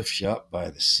it lifts you up by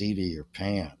the seat of your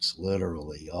pants,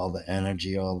 literally. All the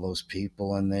energy, all those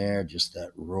people in there, just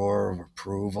that roar of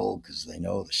approval because they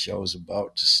know the show's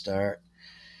about to start.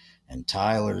 And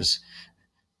Tyler's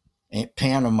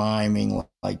pantomiming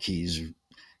like he's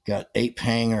got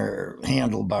 8-hanger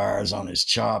handlebars on his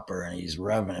chopper and he's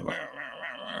revving it.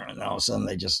 And all of a sudden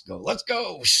they just go, let's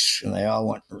go. And they all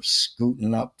went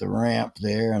scooting up the ramp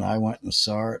there. And I went and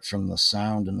saw it from the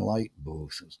sound and light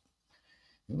booth.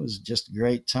 It was just a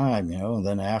great time, And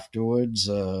then afterwards,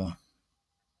 I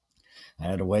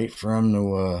had to wait for him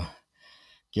to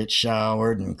get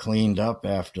showered and cleaned up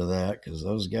after that, because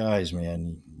those guys,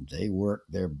 man, they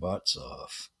worked their butts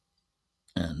off.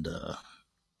 And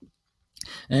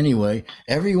anyway,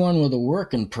 everyone with a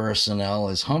working personnel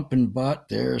is humping butt.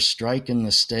 They're striking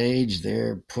the stage.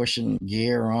 They're pushing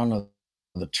gear on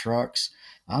the trucks.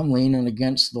 I'm leaning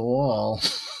against the wall.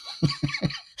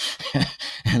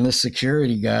 And the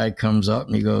security guy comes up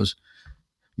and he goes,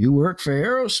 you work for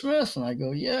Aerosmith? And I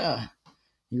go, yeah.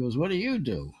 He goes, what do you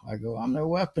do? I go, I'm their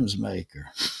weapons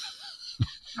maker.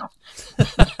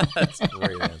 That's a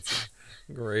great answer.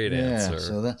 Great answer.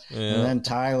 So and then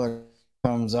Tyler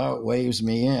comes out, waves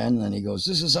me in, and he goes,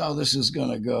 this is how this is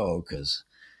going to go, because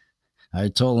I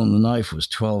told him the knife was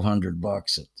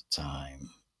 $1,200 at the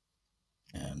time.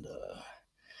 And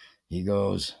he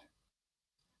goes,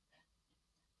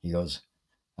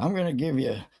 I'm going to give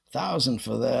you $1,000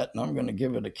 for that, and I'm going to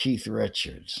give it to Keith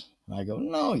Richards. And I go,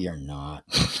 no, you're not.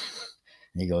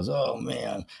 And he goes, oh,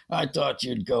 man, I thought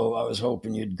you'd go. I was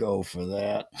hoping you'd go for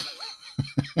that.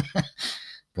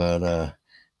 But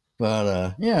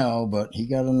he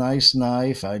got a nice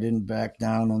knife. I didn't back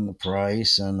down on the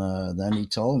price. And then he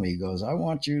told me, he goes, I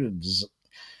want you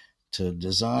to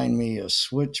design me a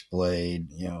switchblade,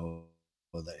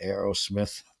 with the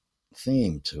Aerosmith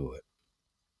theme to it.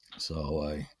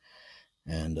 So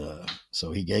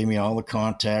he gave me all the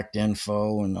contact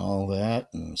info and all that.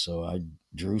 And so I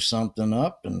drew something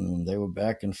up, and they were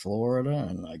back in Florida,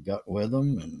 and I got with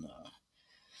them. And,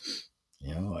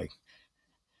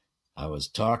 I was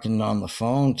talking on the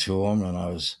phone to him, and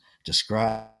I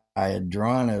had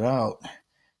drawn it out.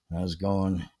 And I was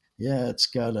going, yeah, it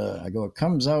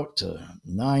comes out to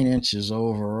 9 inches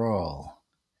overall,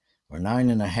 or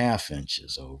 9.5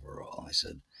 inches overall. I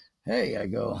said, hey,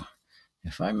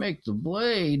 if I make the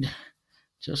blade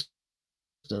just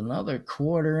another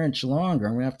 1/4 inch longer,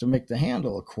 I'm going to have to make the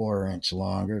handle a 1/4 inch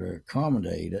longer to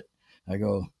accommodate it. I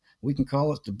go, we can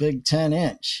call it the big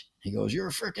 10-inch. He goes, you're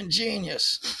a freaking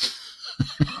genius.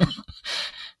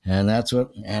 And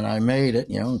I made it,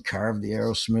 and carved the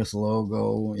Aerosmith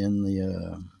logo in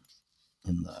the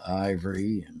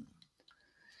ivory,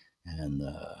 and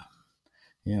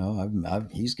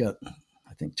he's got,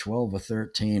 I think, 12 or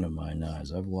 13 of my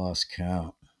knives. I've lost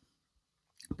count.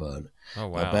 But oh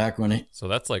wow! Back when so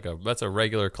that's a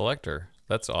regular collector.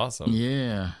 That's awesome.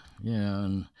 Yeah, Yeah,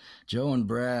 and Joe and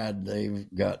Brad, they've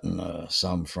gotten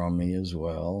some from me as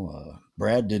well.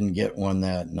 Brad didn't get one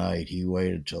that night. He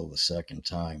waited till the second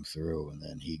time through, and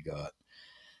then he got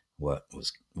what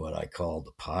I call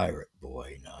the Pirate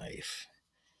Boy knife,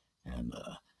 and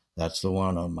that's the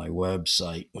one on my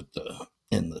website with the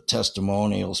in the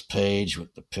testimonials page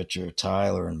with the picture of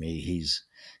Tyler and me.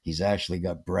 He's actually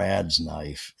got Brad's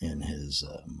knife in his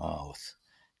mouth.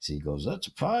 So he goes, "That's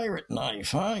a pirate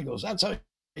knife, huh?" He goes, "That's how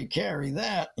you carry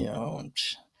that, and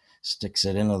sticks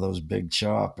it into those big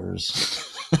choppers."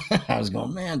 I was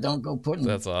going, man, don't go putting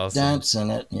That's awesome. dents in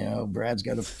it. Brad's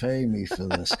got to pay me for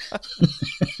this.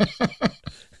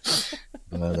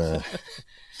 But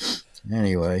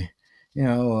anyway,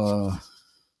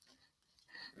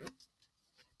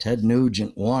 Ted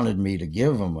Nugent wanted me to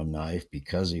give him a knife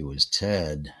because he was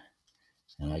Ted.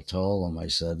 And I told him, I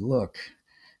said, look,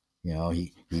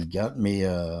 he got me,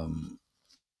 I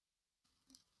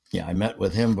met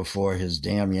with him before his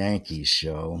Damn Yankees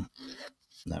show.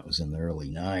 That was in the early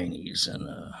 90s. And,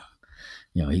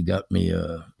 he got me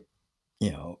a,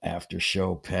 after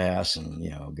show pass and,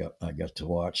 I got to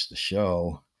watch the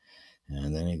show.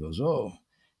 And then he goes,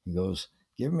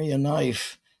 give me a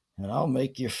knife and I'll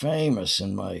make you famous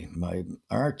in my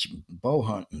arch bow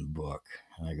hunting book.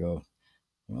 And I go,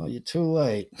 well, you're too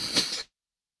late.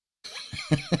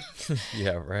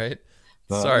 Yeah, right.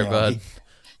 But, sorry, bud.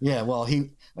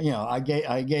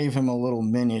 I gave him a little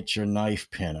miniature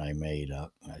knife pin I made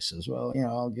up. I says, well,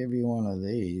 I'll give you one of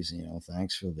these,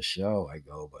 thanks for the show. I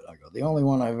go, the only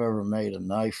one I've ever made a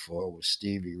knife for was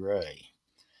Stevie Ray.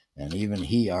 And even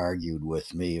he argued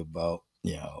with me about,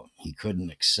 he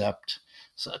couldn't accept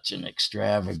such an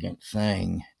extravagant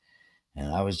thing.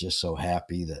 And I was just so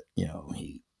happy that,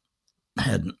 he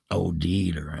hadn't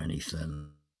OD'd or anything.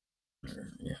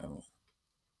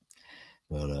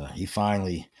 But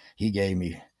he gave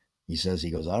me,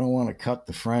 he goes, I don't want to cut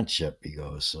the friendship. He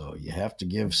goes, so you have to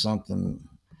give something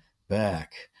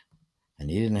back. And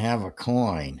he didn't have a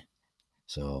coin.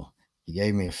 So he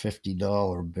gave me a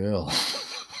 $50 bill.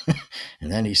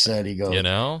 And then he said, he goes,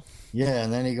 yeah.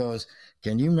 And then he goes,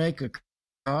 can you make a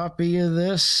copy of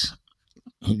this?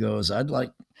 He goes, I'd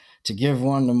like to give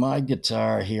one to my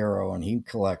guitar hero. And he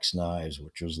collects knives,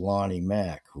 which was Lonnie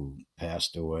Mack, who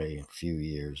passed away a few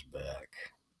years back.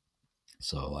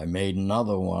 So I made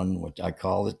another one, which I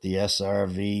called it the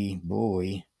SRV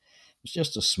Bowie. It was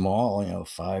just a small,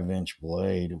 5-inch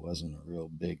blade. It wasn't a real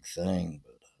big thing,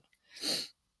 but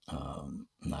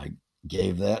and I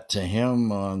gave that to him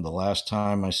the last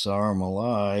time I saw him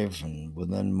alive, and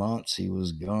within months he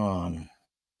was gone.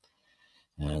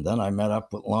 And then I met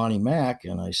up with Lonnie Mack,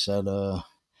 and I said,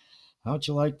 how'd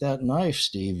you like that knife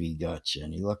Stevie got you?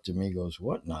 And he looked at me and goes,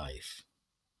 what knife?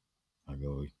 I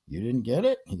go, you didn't get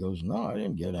it? He goes, no, I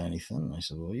didn't get anything. I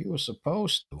said, well, you were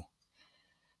supposed to.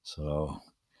 So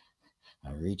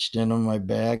I reached into my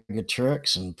bag of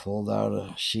tricks and pulled out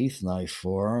a sheath knife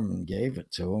for him and gave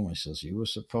it to him. I says, you were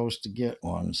supposed to get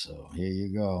one, so here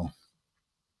you go.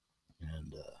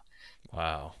 And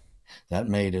wow, that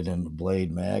made it in the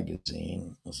Blade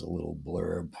magazine. It was a little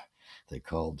blurb they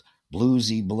called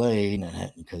Bluesy Blade,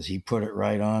 and because he put it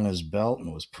right on his belt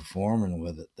and was performing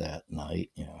with it that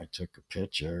night. I took a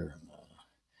picture. And,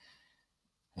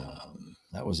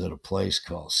 that was at a place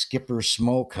called Skipper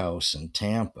Smokehouse in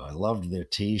Tampa. I loved their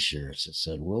T-shirts. It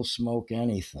said, we'll smoke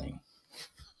anything.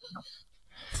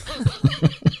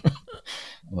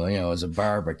 Well, it was a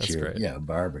barbecue. Yeah, a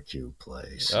barbecue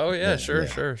place. Oh, yeah, sure.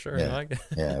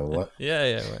 Yeah, what?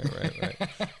 Yeah, right.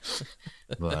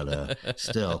 But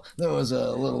still, there was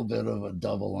a little bit of a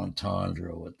double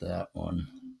entendre with that one.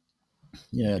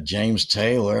 Yeah, James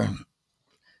Taylor.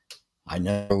 I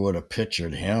never would have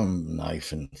pictured him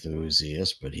knife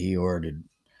enthusiast, but he ordered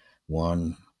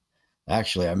one.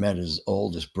 Actually, I met his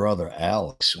oldest brother,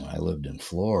 Alex, when I lived in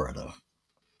Florida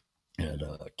at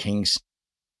King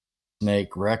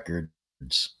Snake Records,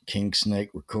 King Snake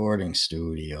Recording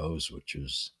Studios, which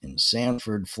was in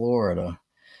Sanford, Florida.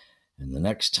 And the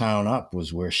next town up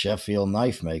was where Sheffield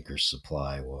Knife Makers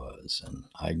Supply was.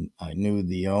 And I knew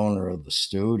the owner of the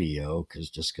studio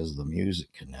because of the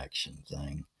music connection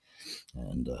thing.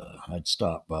 And I'd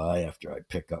stop by after I'd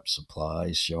pick up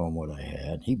supplies, show him what I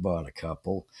had. He bought a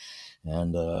couple.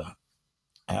 And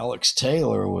Alex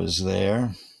Taylor was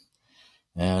there.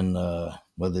 And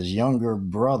with his younger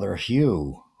brother,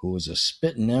 Hugh, who was a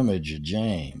spitting image of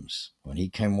James. When he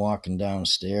came walking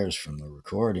downstairs from the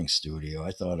recording studio,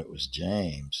 I thought it was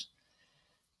James.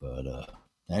 But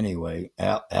anyway,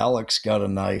 Alex got a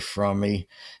knife from me,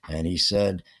 and he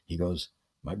goes,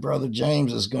 my brother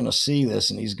James is going to see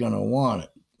this, and he's going to want it.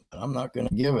 But I'm not going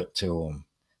to give it to him.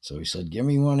 So he said, "Give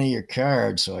me one of your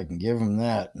cards so I can give him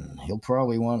that, and he'll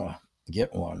probably want to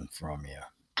get one from you."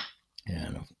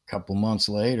 And a couple months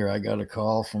later, I got a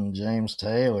call from James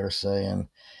Taylor saying,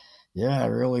 "Yeah, I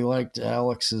really liked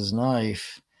Alex's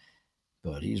knife,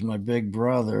 but he's my big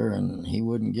brother and he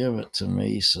wouldn't give it to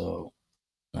me, so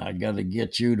I got to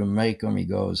get you to make them." He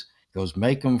goes,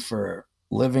 "Make them for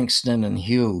Livingston and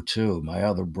Hugh too, my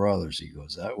other brothers." He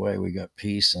goes, "That way we got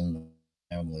peace in the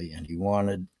family." And he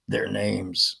wanted their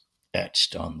names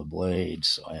etched on the blade,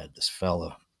 so I had this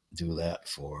fella do that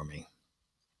for me.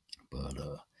 But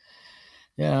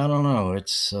yeah, I don't know.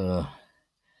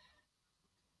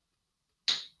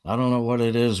 I don't know what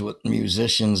it is with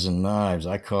musicians and knives.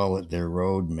 I call it their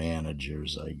road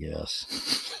managers, I guess.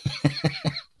 But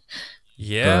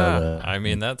Yeah, I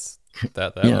mean that who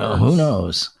works.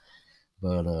 knows?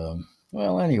 But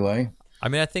well, anyway, I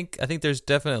mean, I think there's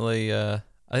definitely a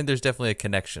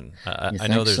connection. you I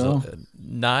know think there's so?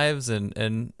 knives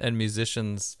and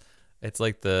musicians. It's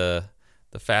like the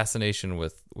fascination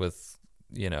with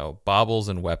baubles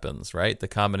and weapons, right? The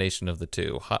combination of the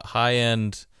two, high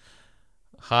end,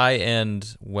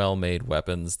 well made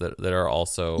weapons that are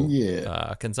also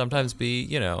Yeah. can sometimes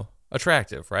be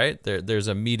attractive, right? There's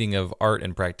a meeting of art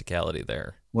and practicality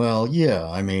there. Well, yeah.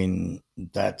 I mean,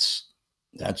 that's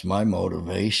my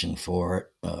motivation for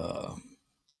it.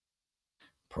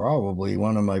 Probably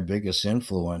one of my biggest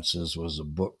influences was a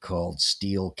book called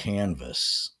Steel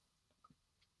Canvas.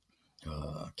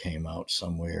 Came out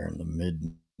somewhere in the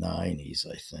mid '90s,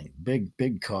 I think.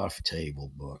 Big coffee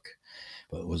table book,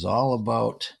 but it was all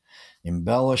about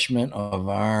embellishment of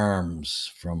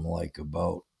arms from like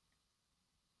about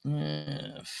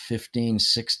 15,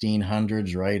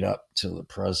 1600s right up to the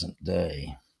present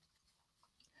day.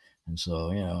 And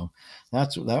so,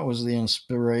 that was the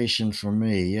inspiration for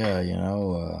me. Yeah,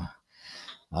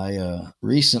 I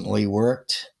recently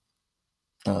worked.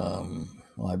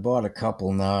 Well, I bought a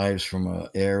couple knives from an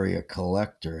area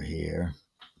collector here,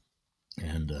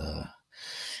 and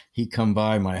he come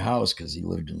by my house because he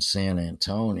lived in San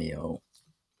Antonio,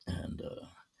 and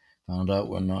found out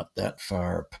we're not that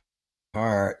far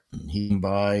apart. And he came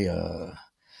by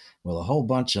with a whole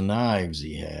bunch of knives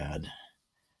he had,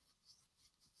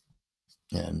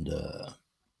 and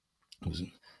was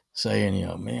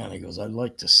saying, "Man," he goes, "I'd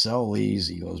like to sell these."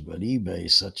 He goes, "But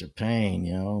eBay's such a pain.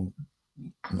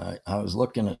 And I was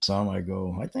looking at some. I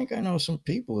go, "I think I know some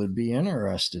people who'd be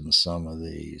interested in some of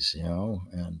these.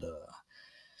 And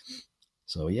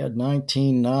so he had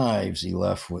 19 knives he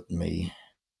left with me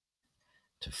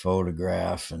to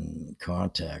photograph and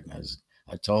contact. And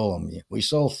I told him we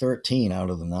sold 13 out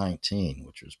of the 19,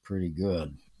 which was pretty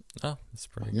good. Oh, that's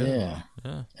pretty good. Yeah.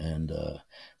 Yeah. And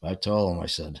I told him, I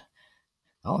said,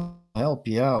 "I'll help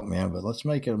you out, man, but let's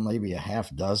make it maybe a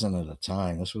half dozen at a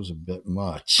time. This was a bit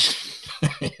much."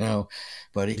 you know.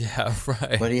 But he Yeah,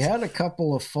 but he right. had a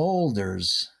couple of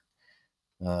folders.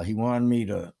 He wanted me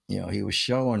to, he was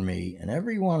showing me, and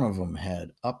every one of them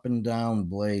had up and down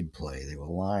blade play. They were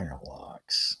liner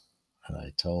locks. And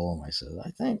I told him, I said, I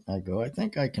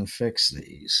think I can fix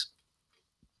these.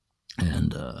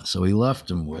 And so he left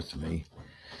them with me.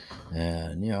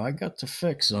 And, I got to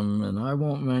fix them, and I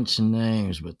won't mention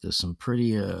names, but there's some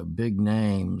pretty big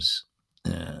names.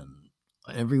 And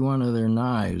every one of their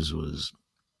knives was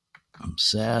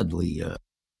sadly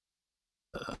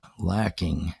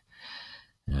lacking.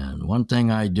 And one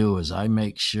thing I do is I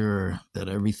make sure that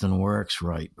everything works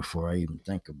right before I even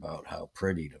think about how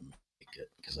pretty to make it.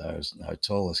 Because I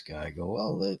told this guy, I go,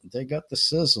 "Well, they got the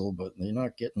sizzle, but they're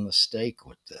not getting the steak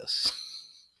with this."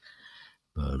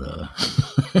 But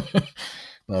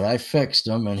but I fixed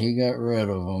them, and he got rid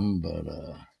of them. But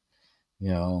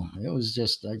it was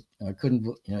just I couldn't,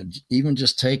 even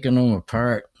just taking them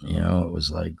apart. It was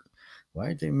like,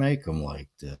 why'd they make them like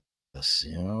this?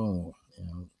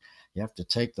 You have to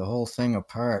take the whole thing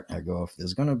apart. I go, if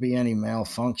there's going to be any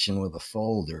malfunction with a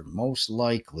folder, most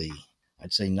likely,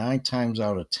 I'd say 9 times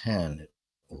out of 10, it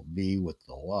will be with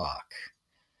the lock.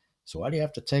 So why do you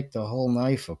have to take the whole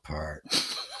knife apart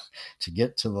to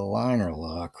get to the liner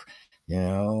lock?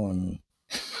 And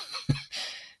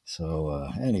so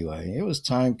anyway, it was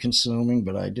time consuming,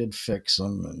 but I did fix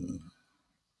them,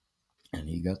 and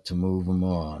he got to move them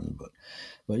on.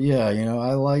 But yeah,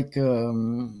 I like.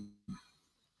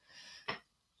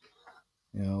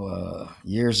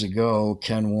 Years ago,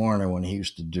 Ken Warner, when he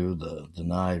used to do the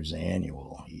Knives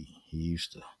Annual, he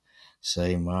used to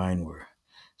say mine were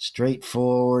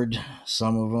straightforward,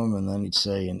 some of them, and then he'd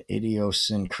say an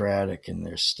idiosyncratic in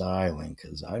their styling,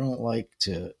 because I don't like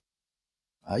to.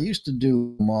 I used to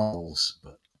do models,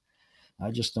 but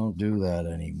I just don't do that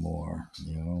anymore.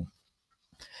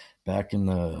 back in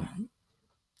the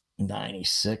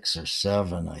 96 or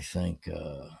 7, I think.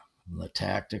 The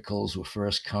tacticals were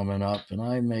first coming up, and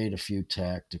I made a few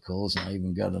tacticals, and I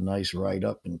even got a nice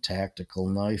write-up in Tactical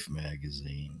Knife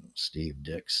magazine. Steve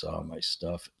Dix saw my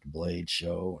stuff at the Blade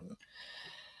Show and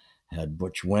had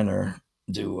Butch Winter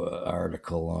do an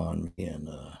article on me.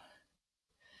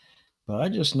 But I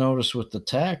just noticed with the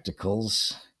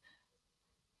tacticals,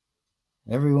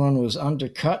 everyone was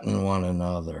undercutting one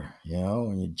another,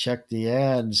 and you'd check the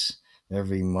ads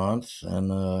every month,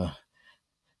 and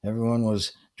everyone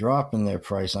was dropping their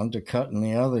price, undercutting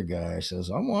the other guy. Says,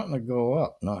 I'm wanting to go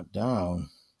up, not down.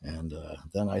 And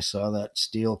then I saw that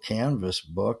Steel Canvas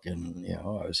book, and, I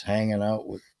was hanging out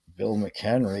with Bill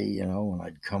McHenry, when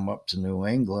I'd come up to New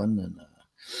England.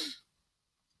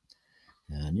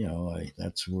 And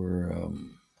that's where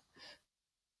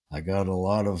I got a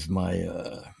lot of my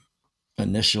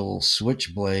initial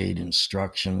switchblade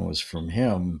instruction was from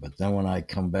him. But then when I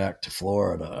come back to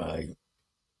Florida,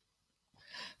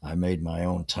 I made my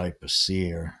own type of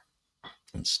sear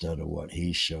instead of what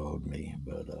he showed me.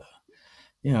 But,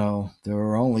 there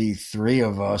were only 3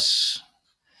 of us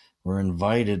were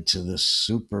invited to this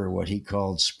what he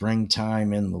called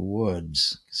springtime in the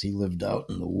woods, because he lived out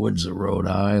in the woods of Rhode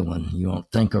Island. You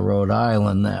don't think of Rhode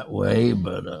Island that way,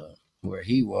 but where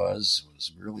he was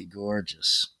really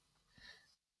gorgeous.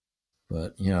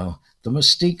 But, the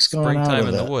mystique's gone out of Springtime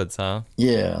in that. the woods, huh?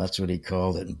 Yeah, that's what he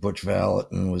called it. And Butch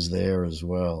Valentin was there as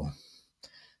well.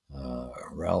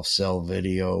 Ralph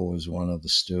Salvideo was one of the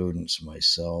students,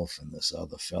 myself, and this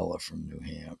other fella from New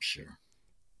Hampshire.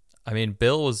 I mean,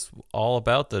 Bill was all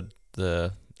about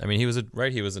the. I mean, he was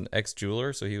he was an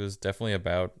ex-jeweler, so he was definitely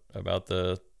about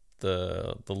the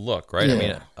look, right? Yeah. I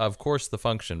mean, of course the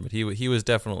function, but he was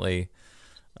definitely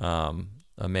a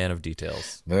man of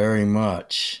details. Very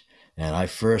much. And I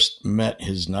first met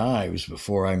his knives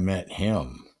before I met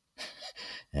him.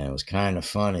 And it was kind of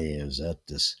funny. It was at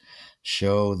this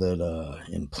show that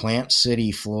in Plant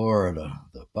City, Florida,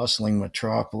 the bustling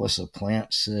metropolis of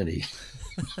Plant City.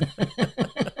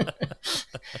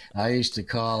 I used to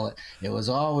call it was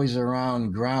always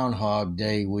around Groundhog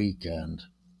Day weekend.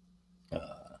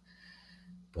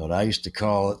 But I used to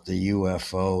call it the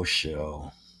UFO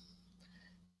show.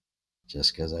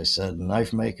 Just because I said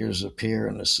knife makers appear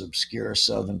in this obscure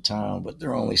southern town, but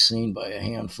they're only seen by a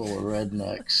handful of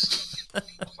rednecks.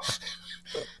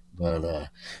 But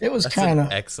it was kind of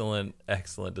excellent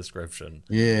description.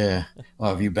 Yeah. Well,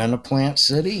 have you been to Plant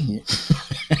City?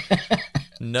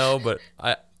 No, but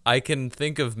I can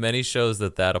think of many shows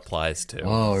that applies to.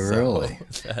 Oh, really?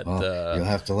 You'll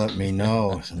have to let me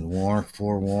know and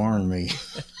forewarn me.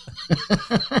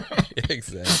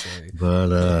 Exactly.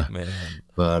 But man.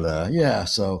 But yeah,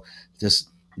 so this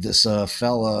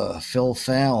fella Phil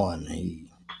Fallon, he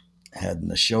had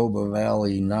Neshoba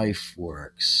Valley Knife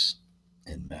Works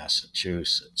in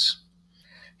Massachusetts.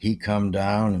 He come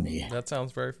down and that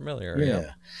sounds very familiar.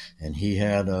 Yeah. And he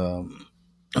had a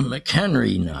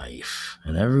McHenry knife,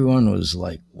 and everyone was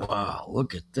like, wow,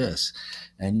 look at this.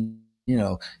 And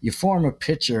you form a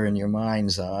picture in your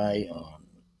mind's eye on,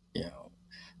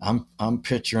 I'm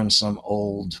picturing some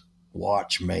old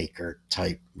watchmaker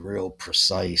type, real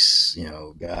precise,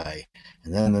 guy.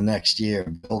 And then the next year,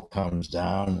 Bill comes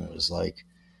down and was like,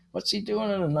 what's he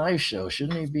doing at a knife show?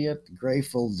 Shouldn't he be at the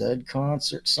Grateful Dead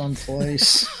concert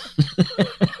someplace?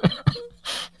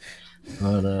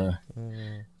 But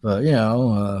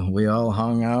we all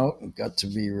hung out and got to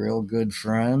be real good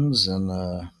friends, and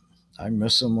I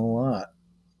miss him a lot.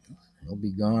 He'll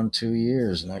be gone 2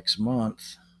 years next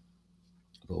month.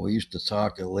 But we used to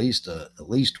talk at least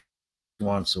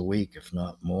once a week, if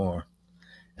not more.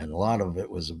 And a lot of it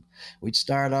was, we'd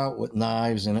start out with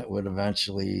knives, and it would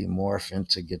eventually morph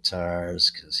into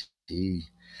guitars, because he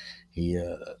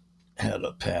had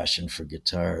a passion for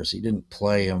guitars. He didn't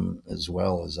play them as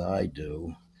well as I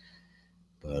do,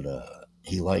 but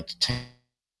he liked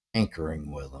tinkering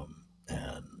with them.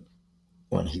 And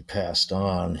when he passed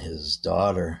on, his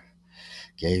daughter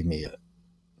gave me a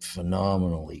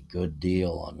phenomenally good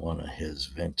deal on one of his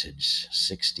vintage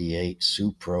 68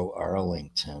 Supro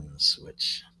Arlingtons,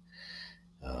 which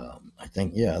I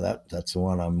think, that's the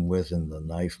one I'm with in the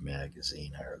Knife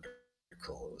magazine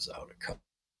article. It was out a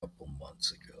couple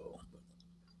months ago.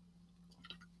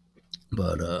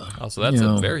 But so that's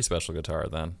a very special guitar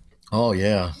then. Oh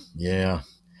yeah.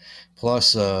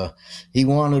 Plus, he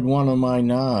wanted one of my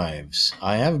knives.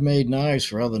 I have made knives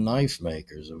for other knife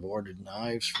makers. Have ordered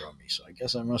knives from me, so I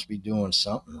guess I must be doing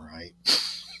something right.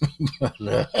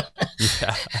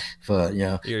 But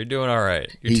you're doing all right.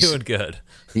 You're doing good.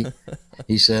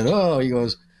 he said, he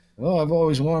goes, I've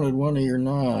always wanted one of your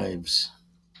knives.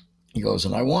 He goes,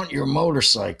 and I want your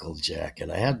motorcycle jacket.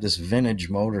 I had this vintage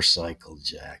motorcycle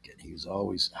jacket. He was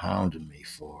always hounding me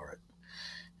for it.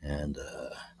 And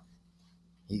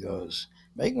he goes,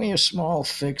 make me a small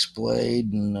fixed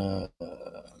blade and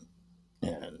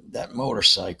that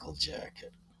motorcycle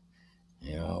jacket,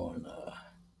 And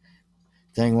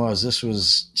thing was, this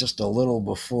was just a little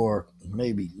before,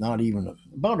 maybe not even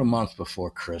about a month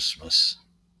before Christmas,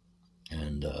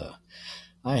 and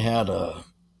I had a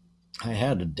I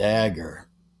had a dagger,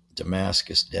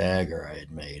 Damascus dagger I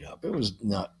had made up. It was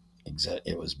not exact.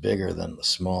 It was bigger than the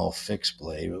small fixed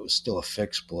blade. But it was still a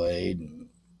fixed blade and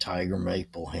tiger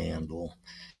maple handle.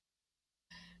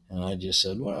 And I just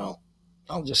said, well,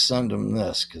 I'll just send him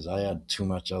this because I had too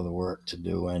much other work to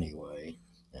do anyway.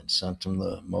 And sent him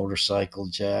the motorcycle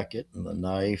jacket and the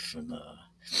knife. And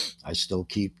I still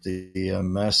keep the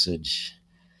message.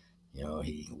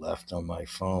 He left on my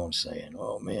phone saying,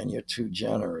 "Oh man, you're too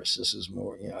generous. This is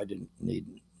more. I didn't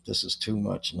need. This is too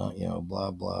much. Not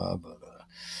blah blah." But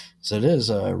so it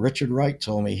is. Richard Wright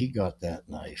told me he got that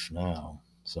knife now,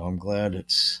 so I'm glad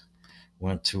it's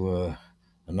went to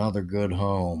another good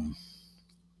home.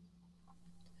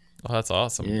 Oh, that's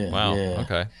awesome. Yeah, Wow. yeah,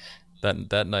 Okay.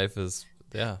 That knife is,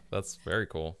 yeah, that's very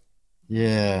cool.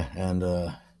 yeah, and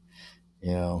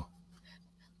you know,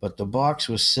 but the box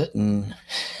was sitting.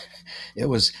 It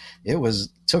was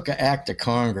took an act of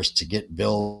Congress to get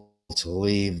Bill to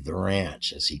leave the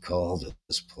ranch, as he called it,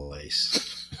 this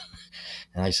place.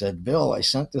 And I said, Bill, I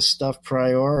sent this stuff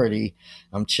priority.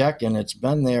 I'm checking. It's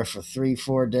been there for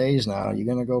 3-4 days now. You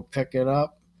gonna go pick it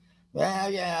up? Well,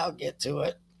 yeah, I'll get to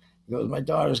it. He goes, my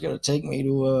daughter's gonna take me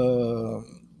to a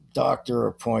doctor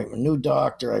appointment, new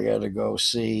doctor I gotta go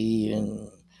see, and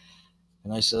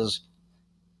I says,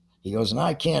 he goes, and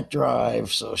I can't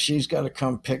drive, so she's got to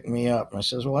come pick me up. And I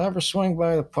says, well, have her swing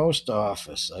by the post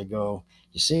office. I go,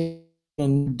 you see a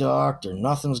new doctor, you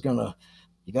got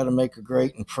to make a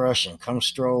great impression. Come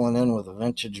strolling in with a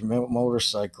vintage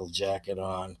motorcycle jacket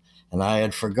on. And I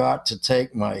had forgot to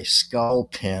take my skull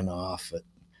pin off it.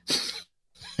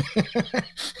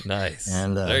 Nice.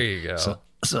 And there you go.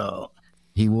 So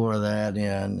he wore that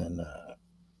in, and,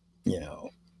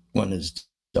 when his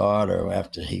daughter,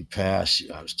 after he passed,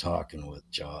 I was talking with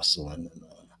Jocelyn, and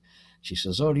she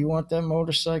says, oh, do you want that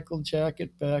motorcycle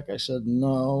jacket back? I said,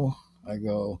 no. I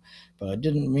go, but I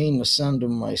didn't mean to send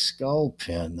him my skull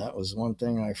pin. That was one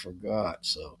thing I forgot.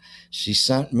 So she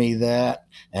sent me that,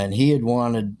 and he had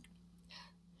wanted,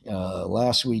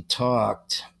 last we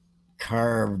talked,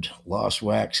 lost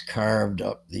wax carved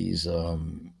up these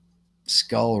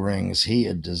skull rings he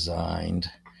had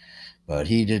designed. But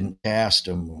he didn't cast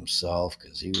them himself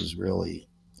because he was really,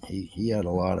 he had a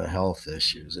lot of health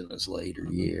issues in his later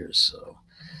years. So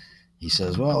he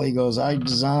says, well, he goes, I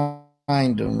designed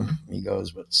them. He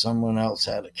goes, but someone else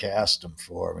had to cast them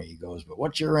for me. He goes, but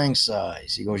what's your ring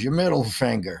size? He goes, your middle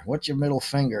finger. What's your middle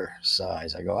finger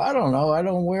size? I go, I don't know. I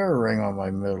don't wear a ring on my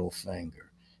middle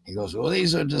finger. He goes, well,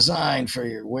 these are designed for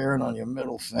your wearing on your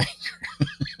middle finger.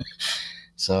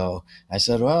 So I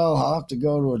said, well, I'll have to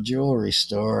go to a jewelry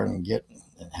store and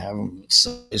have him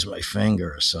size my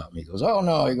finger or something. He goes, oh,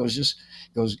 no. He goes,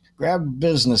 grab a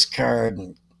business card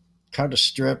and cut a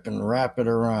strip and wrap it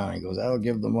around. He goes, that'll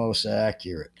give the most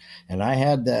accurate. And I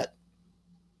had that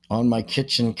on my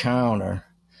kitchen counter,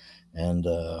 and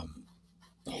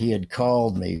he had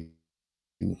called me.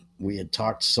 We had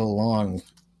talked so long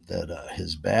that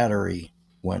his battery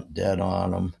went dead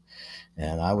on him.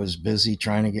 And I was busy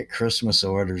trying to get Christmas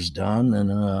orders done,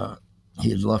 and he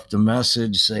had left a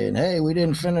message saying, hey, we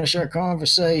didn't finish our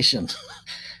conversation.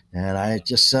 And I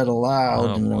just said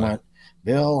aloud went,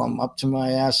 Bill, I'm up to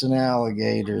my ass in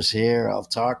alligators here. I'll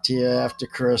talk to you after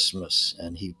Christmas.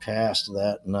 And he passed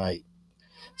that night.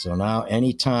 So now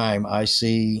anytime I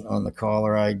see on the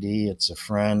caller ID it's a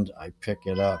friend, I pick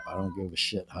it up. I don't give a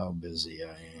shit how busy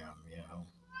I am,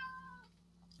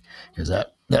 Because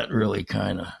that really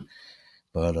kind of...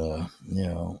 But,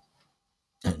 and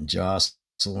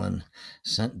Jocelyn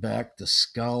sent back the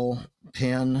skull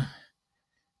pin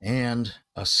and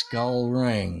a skull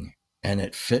ring, and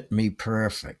it fit me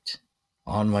perfect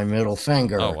on my middle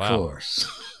finger, of course.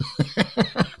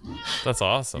 That's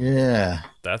awesome. Yeah.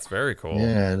 That's very cool.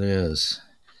 Yeah, it is.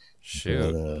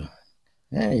 Shoot. But,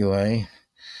 anyway,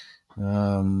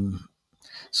 so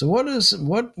what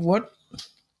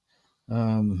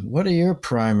are your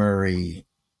primary...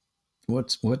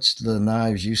 What's the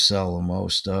knives you sell the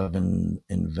most of in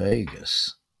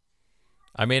Vegas?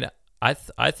 I mean,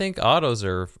 I think autos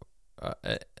are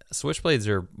switchblades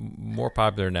are more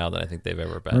popular now than I think they've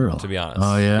ever been, Really? to be honest.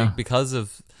 Oh, yeah? Because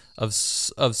of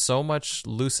so much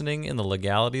loosening in the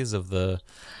legalities of the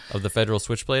Federal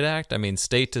Switchblade Act. I mean,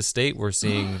 state to state, we're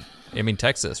seeing. I mean,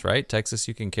 Texas, right? Texas,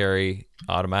 you can carry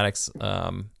automatics,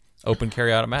 open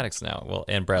carry automatics now. Well,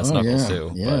 and brass knuckles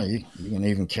too. Yeah, But, you can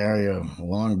even carry a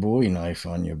long Bowie knife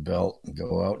on your belt and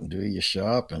go out and do your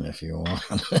shopping if you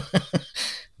want.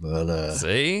 But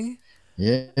see,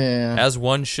 yeah, as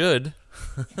one should.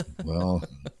 well,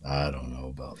 I don't know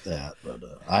about that, but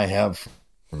I have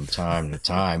from time to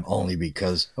time, only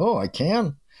because I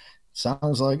can.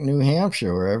 Sounds like New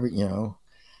Hampshire, where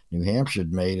New Hampshire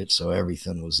made it so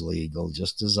everything was legal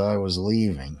just as I was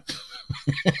leaving.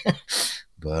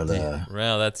 But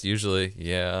well, that's usually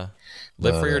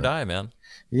live free or die, man.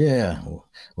 Yeah,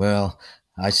 well,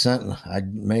 I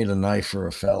made a knife for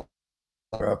a fella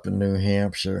up in New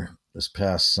Hampshire this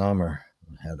past summer.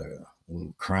 It had a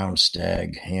little crown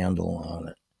stag handle on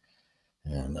it,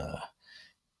 and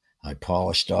I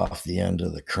polished off the end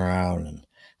of the crown, and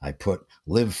I put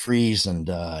 "live, freeze, and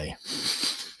die,"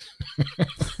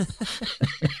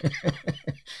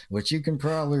 which you can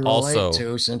probably relate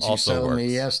to since you showed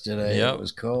me yesterday. Yep. It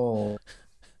was cold.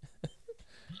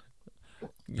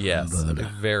 Yes, but,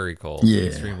 very cold. Yeah.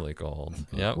 Extremely cold.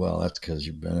 Yep. Well, that's because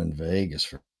you've been in Vegas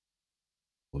for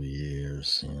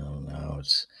years. Now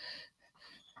it's.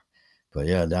 But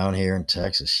yeah, down here in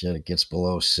Texas, shit, it gets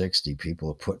below 60. People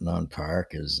are putting on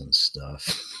parkas and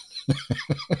stuff.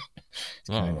 It's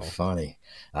kind of funny.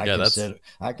 I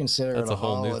consider it a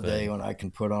holiday when I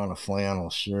can put on a flannel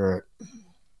shirt.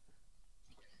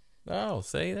 Oh,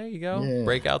 see, there you go. Yeah.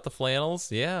 Break out the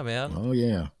flannels. Yeah, man. Oh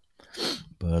yeah.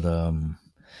 But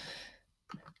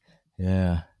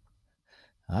yeah.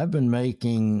 I've been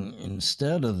making,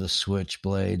 instead of the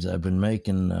switchblades, I've been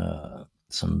making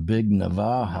some big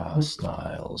Navaja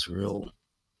styles, real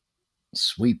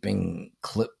sweeping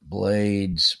clip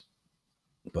blades,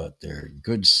 but they're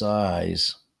good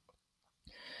size.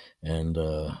 And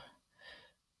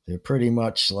they're pretty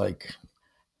much like,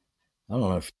 I don't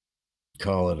know if you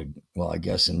call it I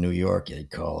guess in New York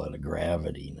they'd call it a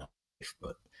gravity knife,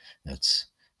 but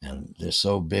and they're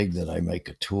so big that I make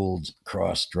a tooled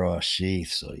cross draw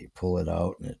sheath. So you pull it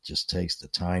out and it just takes the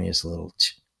tiniest little,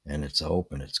 and it's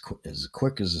open. It's as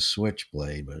quick as a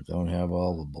switchblade, but it don't have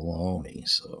all the baloney.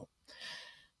 So,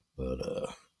 but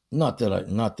not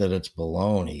that it's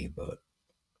baloney, but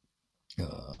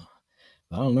I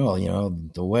don't know.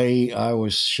 The way I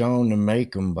was shown to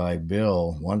make them by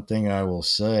Bill, one thing I will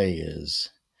say is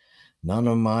none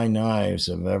of my knives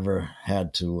have ever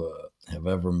had to have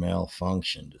ever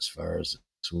malfunctioned as far as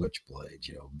switchblades.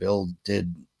 Bill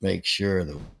did make sure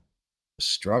the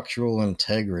structural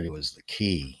integrity was the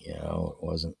key. It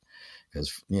wasn't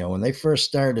because when they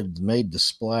first made the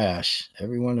Splash,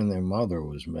 everyone and their mother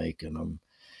was making them,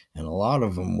 and a lot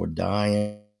of them were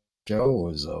dying. The show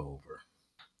was over,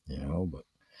 but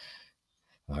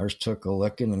ours took a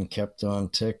licking and kept on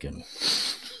ticking.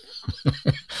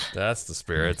 That's the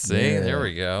spirit. See, there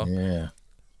we go. Yeah.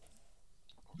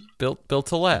 Built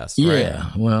to last, right?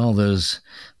 Yeah. Well, there's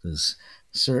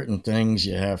certain things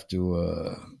you have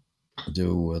to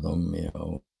do with them.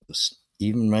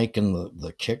 Even making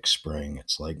the kick spring,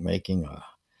 it's like making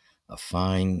a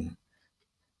fine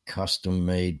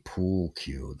custom-made pool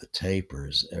cue. The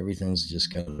tapers, everything's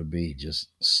just got to be just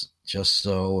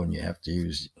so, and you have to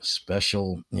use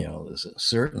special. There's a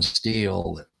certain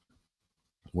steel that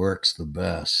works the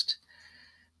best,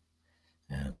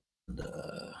 and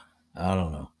I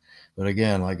don't know. But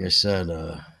again, like I said,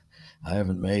 I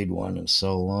haven't made one in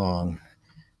so long.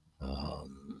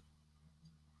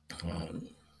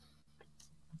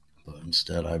 But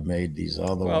instead, I've made these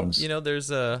other ones. There's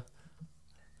a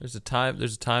time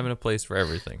and a place for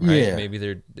everything, right? Yeah.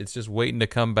 Maybe it's just waiting to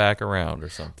come back around or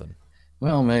something.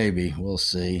 Well, maybe we'll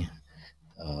see.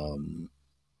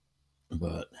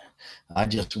 But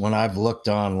when I've looked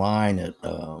online at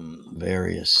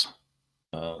various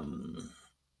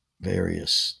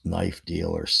knife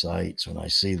dealer sites, when I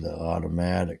see the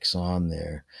automatics on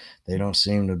there, they don't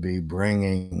seem to be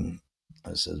bringing.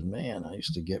 I said, man, I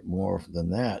used to get more than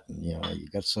that, and you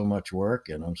got so much work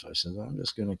in them. So I said, I'm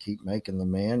just going to keep making the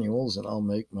manuals, and I'll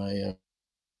make my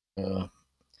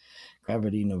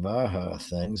gravity Navaja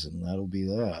things, and that'll be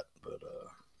that. But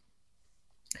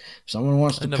if someone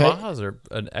wants to Navajas are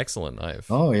an excellent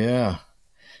knife. Oh yeah.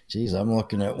 Geez, I'm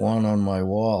looking at one on my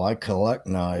wall. I collect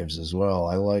knives as well.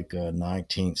 I like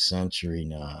 19th century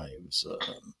knives.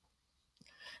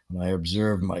 When I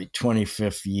observed my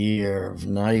 25th year of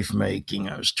knife making,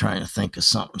 I was trying to think of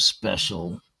something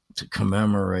special to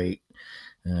commemorate.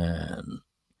 And,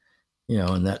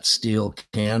 in that steel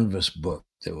canvas book,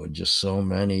 there were just so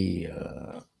many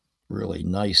really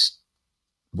nice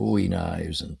Bowie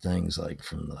knives and things like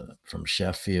from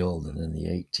Sheffield and in the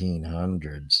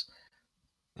 1800s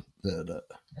that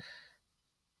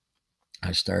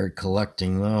I started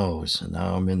collecting those, and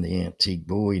now I'm in the Antique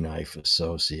Bowie Knife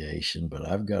Association. But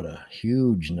I've got a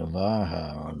huge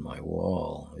Navaja on my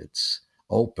wall. It's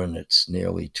open. It's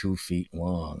nearly 2 feet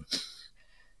long.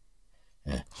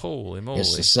 Holy moly!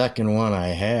 It's the second one I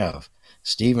have.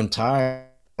 Steven Tyler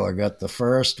got the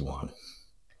first one.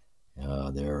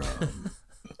 They're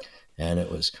and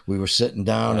we were sitting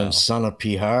down in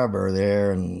Sunapee Harbor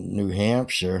there in New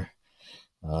Hampshire,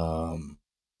 and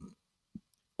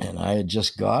I had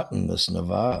just gotten this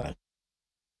Navaja,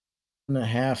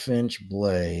 1.5-inch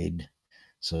blade,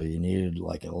 so you needed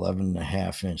like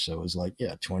 11.5-inch. So it was like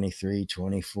 23,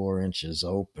 24 inches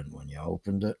open when you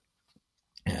opened it.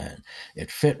 And it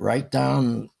fit right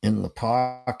down in the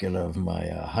pocket of my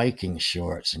hiking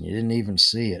shorts, and you didn't even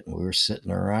see it. And we were sitting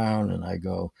around, and I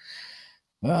go,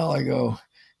 I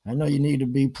know you need to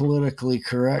be politically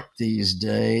correct these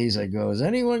days. I go, is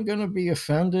anyone going to be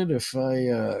offended if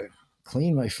I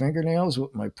clean my fingernails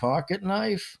with my pocket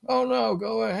knife? Oh, no,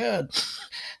 go ahead.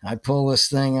 I pull this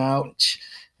thing out,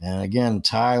 and again,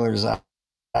 Tyler's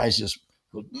eyes just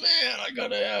go, man, I got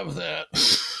to have that.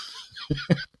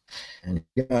 And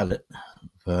he got it.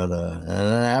 But and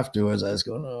then afterwards I was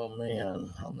going, oh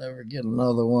man, I'll never get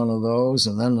another one of those.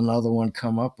 And then another one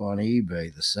come up on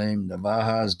eBay, the same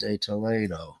Navajas de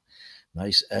Toledo.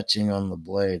 Nice etching on the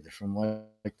blade. They're from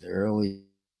like the early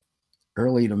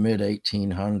to mid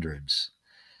 1800s.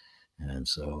 And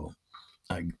so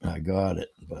I got it.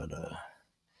 But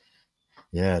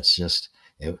it's just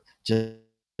to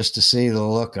see the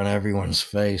look on everyone's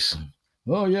face.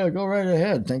 Oh, yeah, go right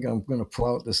ahead. Think I'm going to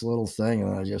pull out this little thing,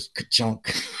 and I just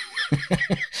ka-chunk.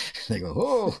 They go,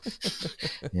 oh.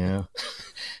 Yeah.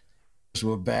 So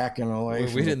we're backing away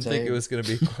from we didn't think it was going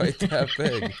to be quite that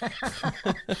big.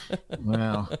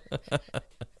 Well,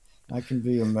 I can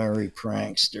be a merry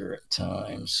prankster at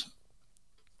times.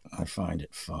 I find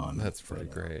it fun. That's pretty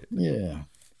great. Yeah.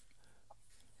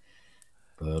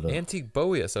 But, Antique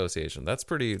Bowie Association. That's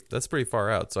pretty far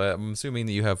out. So I'm assuming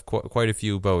that you have quite a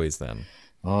few Bowies then.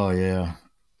 Oh yeah,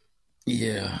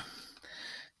 yeah.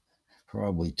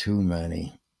 Probably too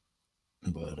many,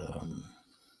 but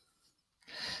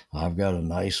I've got a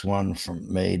nice one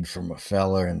made from a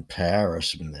fella in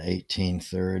Paris in the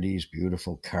 1830s.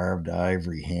 Beautiful carved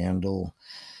ivory handle,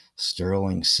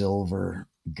 sterling silver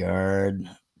guard,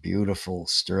 beautiful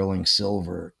sterling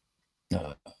silver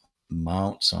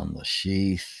mounts on the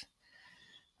sheath.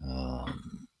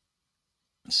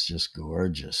 It's just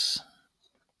gorgeous.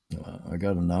 I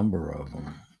got a number of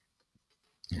them,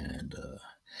 and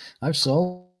I've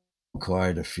sold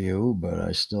quite a few, but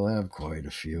I still have quite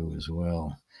a few as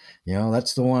well.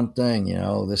 That's the one thing.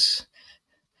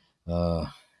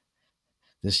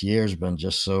 This year's been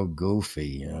just so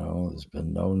goofy. There's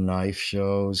been no knife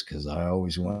shows because I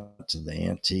always went to the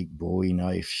Antique Bowie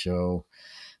Knife Show.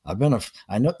 I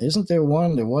know, isn't there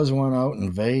one? There was one out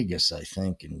in Vegas, I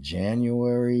think, in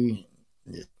January.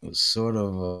 It was sort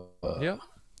of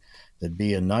there'd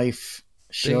be a knife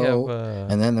show,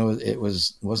 and then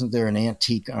wasn't there an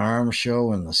antique arm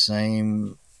show in the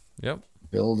same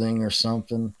building or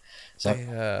something?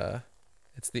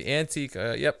 It's the antique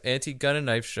antique gun and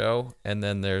knife show, and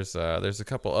then there's a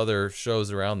couple other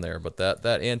shows around there, but that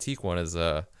antique one is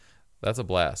that's a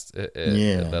blast.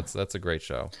 That's a great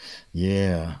show.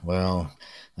 Yeah, well,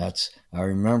 I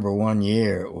remember one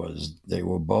year they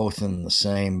were both in the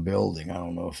same building. I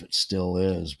don't know if it still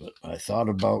is, but I thought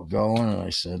about going, and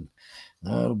I said,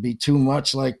 it'll be too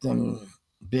much like them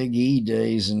Big E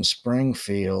days in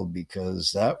Springfield,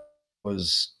 because that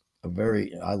was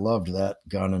I loved that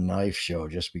gun and knife show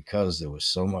just because there was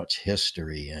so much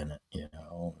history in it. It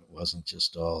wasn't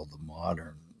just all the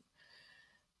modern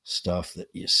stuff that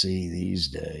you see these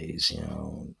days,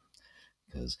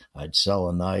 because I'd sell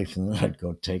a knife and then I'd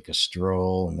go take a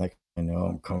stroll, and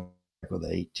I'm coming back with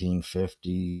an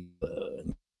 1850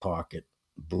 pocket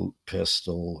boot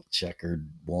pistol, checkered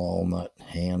walnut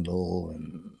handle,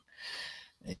 and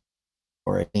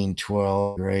or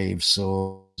 1812 grave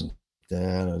swords and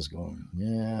that. I was going,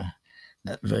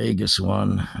 that Vegas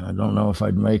one, I don't know if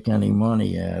I'd make any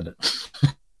money at it.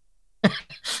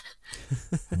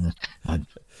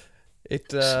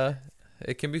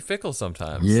 It can be fickle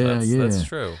sometimes. That's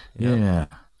true. Yeah.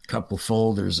 A couple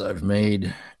folders I've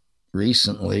made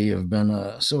recently have been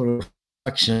a sort of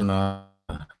collection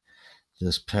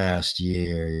this past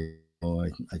year. Oh,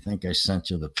 I think I sent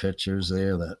you the pictures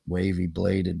there, that wavy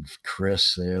bladed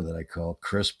Chris there that I call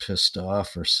Chris Pissed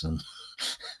Off or some.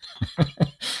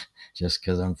 Just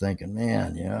because I'm thinking,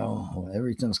 man,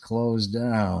 everything's closed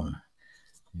down.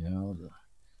 You know, the,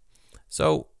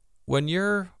 So when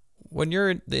you're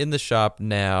in the shop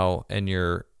now and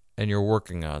you're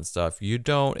working on stuff, you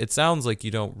don't. It sounds like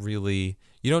you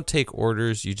don't take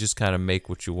orders. You just kind of make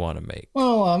what you want to make.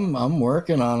 well, I'm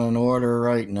working on an order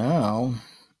right now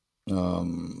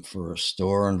for a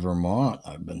store in Vermont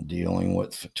I've been dealing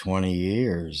with for 20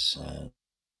 years.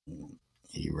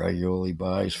 He regularly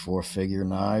buys four-figure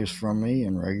knives from me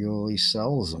and regularly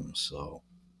sells them. So,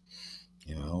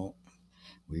 you know,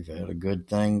 we've had a good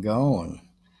thing going.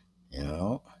 You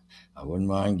know, I wouldn't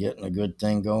mind getting a good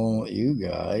thing going with you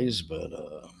guys, but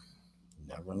you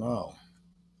never know.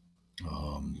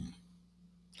 Um,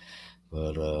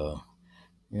 but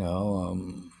you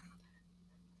know,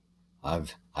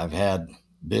 I've had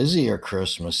busier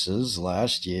Christmases.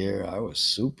 Last year, I was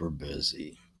super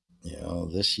busy.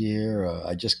 This year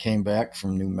I just came back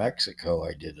from New Mexico.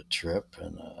 I did a trip,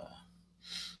 and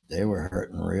they were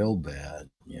hurting real bad.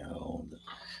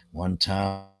 One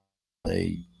town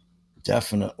they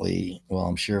definitely, well,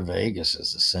 I'm sure Vegas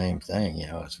is the same thing.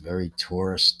 It's a very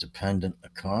tourist dependent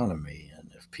economy, and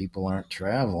if people aren't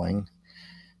traveling,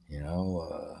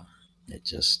 it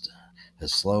just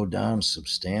has slowed down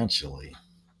substantially.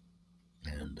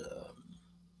 And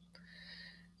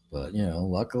but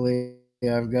luckily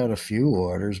I've got a few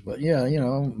orders. But yeah,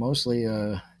 mostly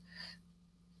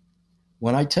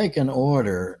when I take an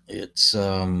order, it's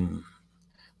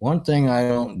one thing I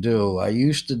don't do. I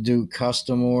used to do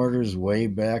custom orders way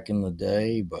back in the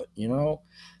day, but you know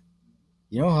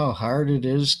how hard it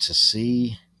is to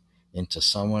see into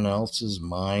someone else's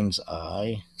mind's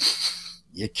eye?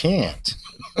 You can't.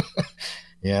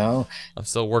 you know? I'm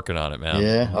still working on it, man.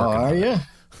 Yeah. Oh, are you? It.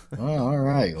 Oh, all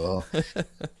right. Well,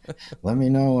 let me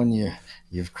know when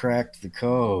you've cracked the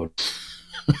code.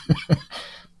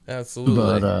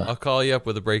 Absolutely. But I'll call you up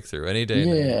with a breakthrough any day.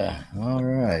 Yeah. All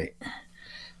right.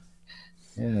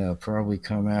 Yeah, I'll probably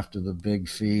come after the big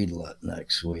feedlot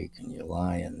next week, and you're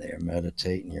lying there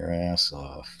meditating your ass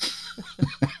off.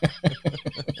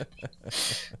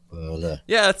 But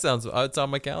yeah, that sounds. It's on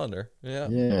my calendar. Yeah.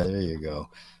 Yeah, there you go.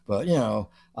 But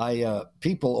I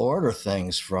people order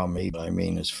things from me. I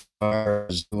mean, as far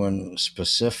as doing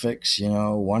specifics,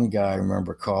 one guy I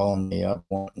remember calling me up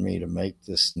wanting me to make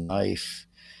this knife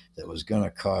that was going to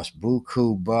cost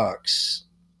buku bucks,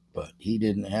 but he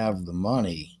didn't have the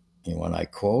money. And when I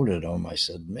quoted him, I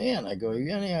said, "Man, I go, you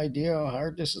got any idea how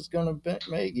hard this is going to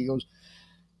make?" He goes,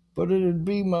 "But it'd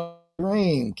be my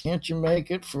dream. Can't you make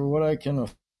it for what I can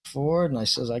afford?" And I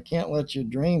says, "I can't let your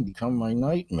dream become my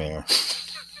nightmare."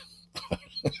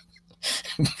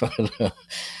 But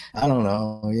I don't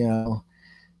know.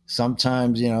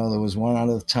 Sometimes, there was one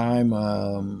other time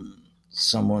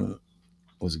someone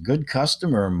was a good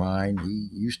customer of mine. He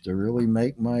used to really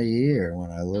make my year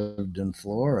when I lived in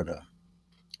Florida.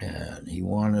 And he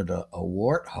wanted a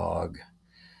warthog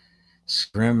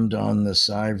scrimmed on this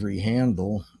ivory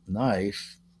handle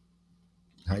knife.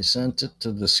 I sent it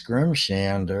to the scrim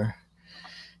shander,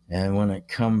 and when it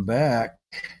come back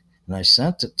and I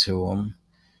sent it to him,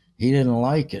 he didn't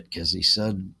like it because he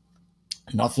said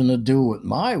nothing to do with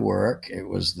my work. It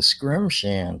was the scrim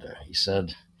shander. He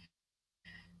said,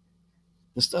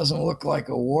 "This doesn't look like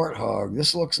a warthog.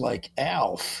 This looks like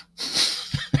Alf."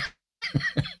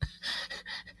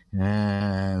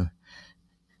 and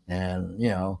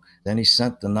then he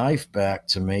sent the knife back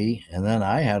to me, and then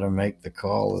I had to make the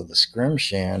call to the scrim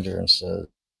shander and says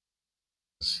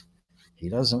he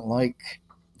doesn't like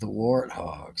the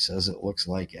warthog, says it looks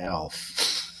like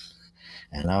Alf.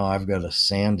 And now I've got to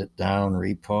sand it down,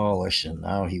 repolish, and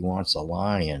now he wants a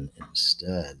lion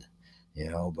instead.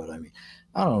 But I mean,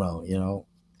 I don't know.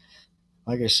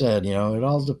 Like I said, it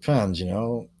all depends.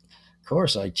 Of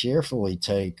course, I cheerfully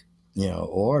take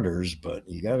orders, but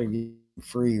you got to get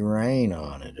free reign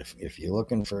on it. If you're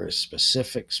looking for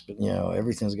specifics,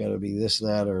 everything's got to be this,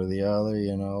 that, or the other.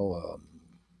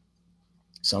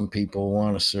 Some people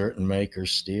want a certain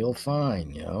maker's steel.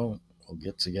 Fine, we'll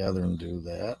get together and do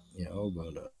that.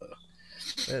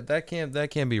 But that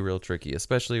can be real tricky,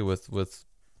 especially with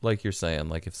like you're saying,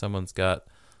 like if someone's got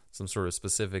some sort of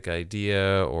specific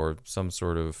idea or some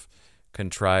sort of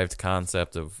contrived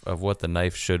concept of what the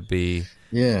knife should be.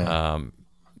 Yeah.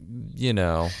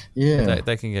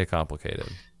 That can get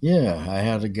complicated. Yeah, I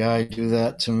had a guy do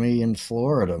that to me in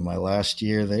Florida my last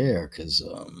year there because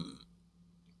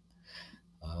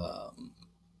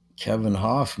Kevin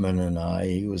Hoffman and I,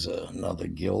 he was another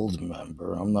guild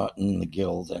member. I'm not in the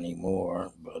guild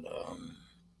anymore, but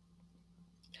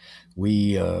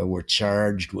we were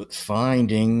charged with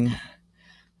finding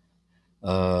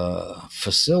a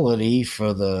facility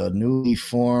for the newly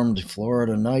formed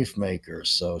Florida Knife Maker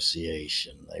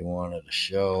Association. They wanted a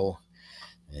show,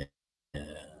 and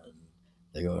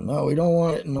they go, no, we don't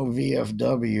want it in no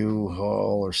VFW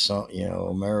hall or something,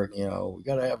 American, we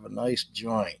got to have a nice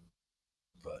joint.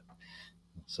 But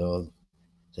so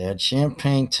they had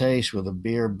champagne taste with a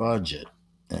beer budget.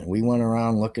 And we went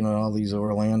around looking at all these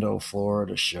Orlando,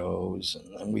 Florida shows.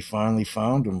 And then we finally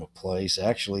found them a place,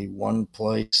 actually one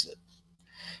place that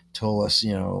told us,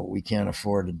 we can't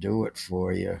afford to do it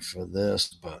for you for this,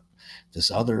 but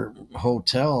this other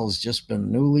hotel has just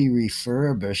been newly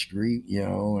refurbished,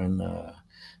 and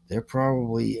they're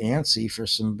probably antsy for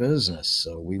some business.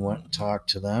 So we went and talked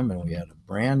to them, and we had a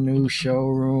brand new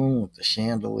showroom with the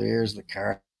chandeliers, the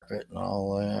carpet, and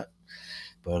all that.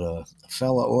 But a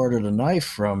fella ordered a knife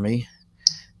from me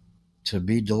to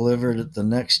be delivered at the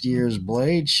next year's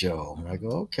Blade show. And I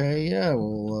go, okay, yeah,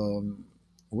 well,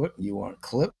 what you want,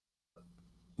 clip?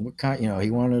 What kind?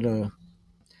 He wanted a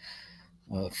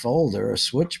folder, a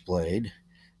switchblade.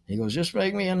 He goes, just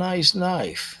make me a nice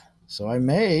knife. So I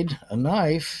made a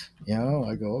knife.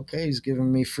 I go, okay, he's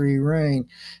giving me free rein.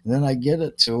 And then I get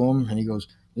it to him, and he goes,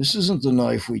 this isn't the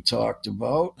knife we talked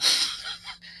about.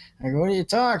 I go, what are you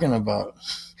talking about?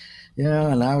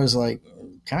 And I was like,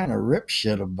 kind of rip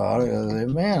shit about it. I was like,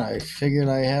 man, I figured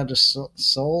I had a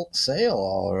sale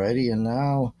already, and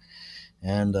now.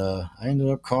 And I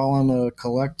ended up calling a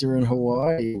collector in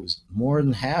Hawaii. He was more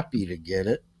than happy to get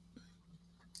it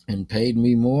and paid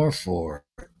me more for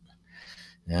it.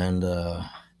 And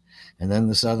then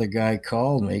this other guy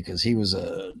called me because he was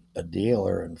a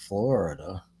dealer in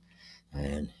Florida.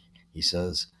 And he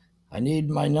says, I need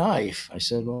my knife. I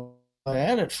said, well, I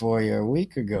had it for you a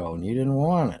week ago and you didn't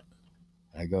want it.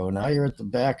 I go, now you're at the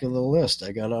back of the list.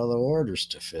 I got other orders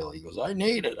to fill. He goes, I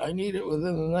need it. I need it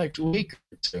within the next week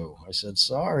or two. I said,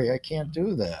 sorry, I can't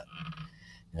do that.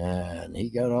 And he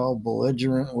got all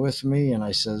belligerent with me. And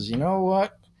I says, you know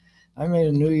what? I made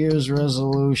a New Year's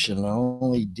resolution to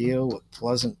only deal with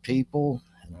pleasant people.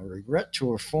 And I regret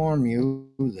to inform you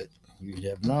that you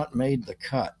have not made the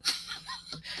cut.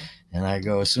 And I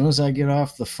go, as soon as I get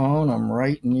off the phone, I'm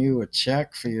writing you a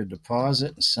check for your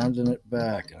deposit and sending it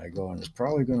back. And I go, and it's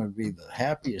probably going to be the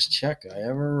happiest check I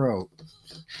ever wrote.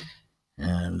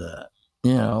 And,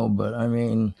 but I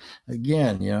mean,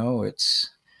 again, it's,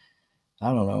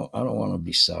 I don't know. I don't want to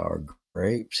be sour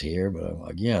grapes here, but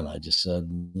again, I just said,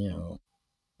 if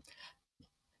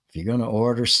you're going to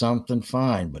order something,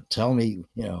 fine, but tell me,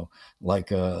 like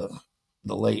the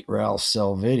late Ralph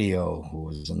Salvidio, who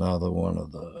was another one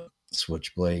of the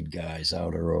switchblade guys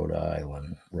out of Rhode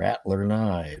Island, Rattler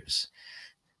Knives.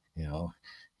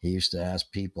 He used to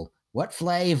ask people, what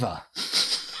flavor?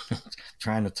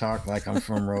 Trying to talk like I'm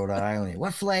from Rhode Island.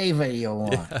 What flavor do you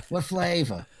want? Yeah. What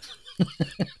flavor?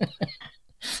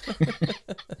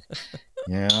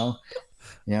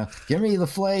 Give me the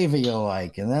flavor you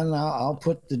like, and then I'll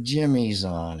put the Jimmies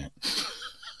on it.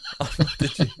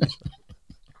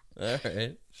 All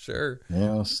right, sure.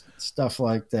 Stuff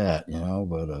like that,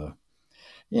 but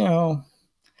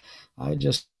I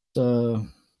just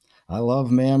I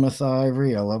love mammoth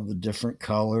ivory. I love the different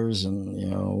colors and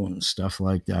and stuff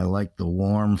like that. I like the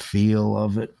warm feel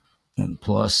of it, and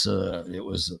plus it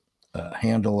was a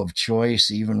handle of choice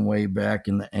even way back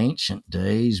in the ancient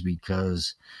days,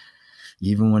 because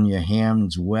even when your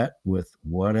hand's wet with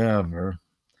whatever,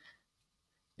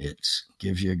 it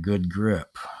gives you a good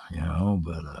grip,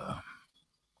 but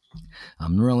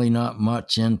I'm really not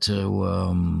much into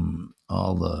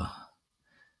all the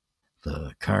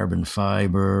carbon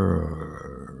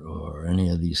fiber or any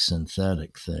of these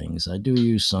synthetic things. I do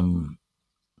use some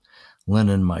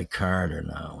linen micarta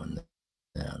now and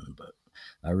then, but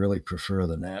I really prefer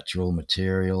the natural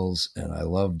materials, and I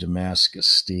love Damascus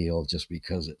steel just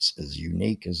because it's as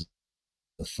unique as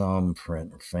the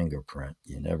thumbprint or fingerprint.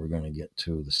 You're never going to get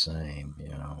two the same,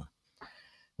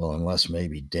 Well, unless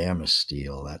maybe Damas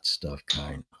steel, that stuff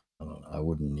I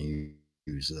wouldn't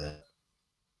use that.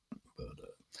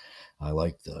 But I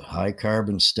like the high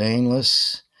carbon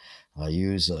stainless. I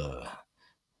use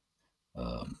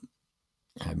I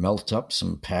melt up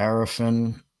some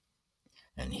paraffin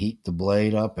and heat the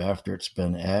blade up after it's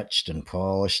been etched and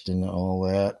polished and all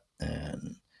that.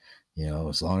 And,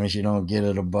 as long as you don't get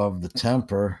it above the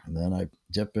temper, then I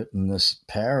dip it in this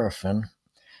paraffin,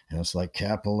 and it's like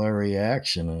capillary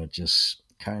action, and it just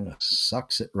kind of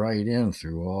sucks it right in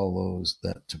through all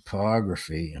that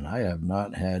topography. And I have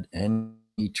not had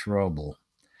any trouble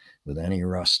with any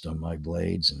rust on my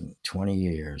blades in 20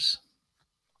 years.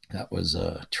 That was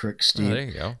a trick Oh, there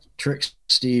you go.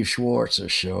 Steve Schwartzer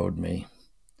showed me.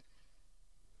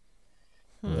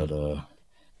 Hmm. But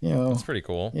That's pretty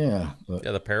cool. yeah, but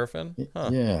Yeah, the paraffin. Huh.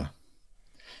 yeah,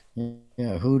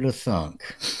 yeah. Who'd have thunk?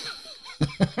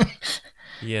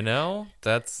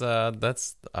 That's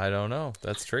I don't know.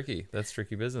 That's tricky. That's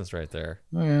tricky business right there.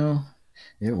 Well,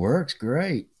 it works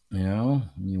great. You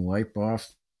wipe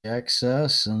off the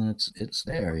excess, and it's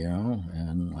there.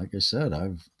 And like I said,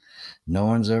 no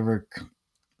one's ever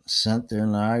sent their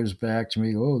knives back to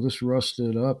me. Oh, this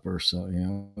rusted up or so.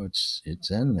 It's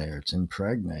in there. It's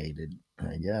impregnated.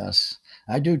 I guess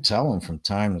I do tell them from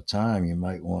time to time. You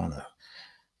might want to,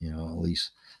 at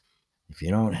least if you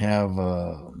don't have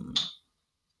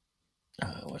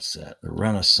what's that? The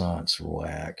Renaissance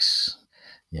wax.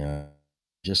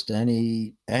 Just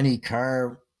any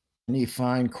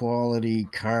fine quality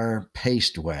car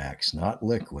paste wax, not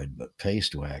liquid, but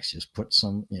paste wax. Just put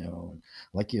some,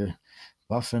 like you're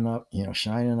buffing up,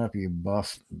 shining up your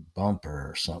bumper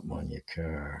or something on your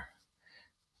car.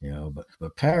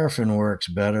 But paraffin works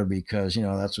better because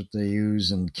that's what they use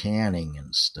in canning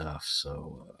and stuff.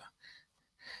 So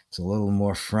it's a little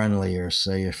more friendlier.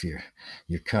 Say if you're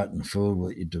cutting food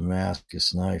with your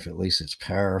Damascus knife, at least it's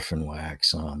paraffin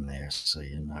wax on there, so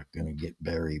you're not going to get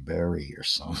berry or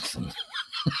something.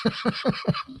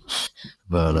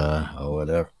 But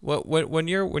whatever. What when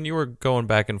you were going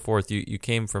back and forth, you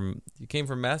came from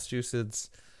Massachusetts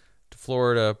to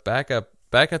Florida, back up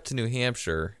to New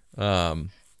Hampshire.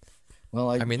 Well,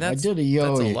 I mean I did a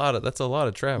yo. That's a lot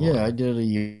of travel. Yeah, I did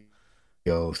a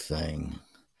yo thing.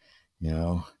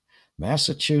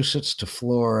 Massachusetts to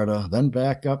Florida, then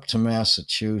back up to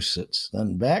Massachusetts,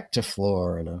 then back to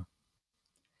Florida.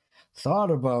 Thought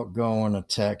about going to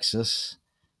Texas,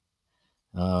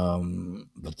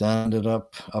 but then ended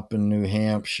up in New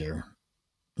Hampshire.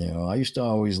 I used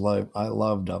to I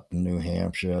loved up in New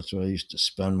Hampshire. That's where I used to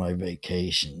spend my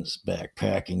vacations,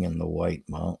 backpacking in the White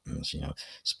Mountains.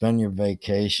 Spend your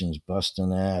vacations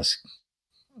busting ass,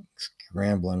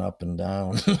 scrambling up and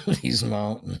down these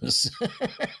mountains.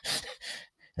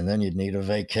 And then you'd need a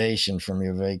vacation from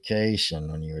your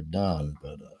vacation when you're done.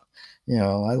 But,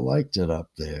 I liked it up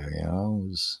there,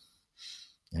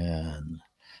 and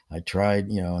I tried,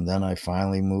 and then I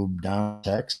finally moved down to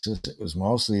Texas. It was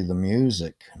mostly the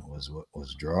music was what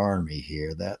was drawing me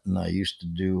here. That, and I used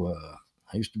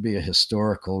to be a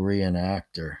historical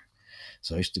reenactor.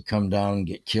 So I used to come down and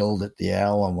get killed at the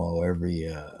Alamo every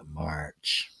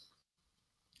March.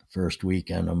 First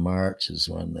weekend of March is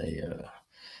when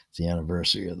it's the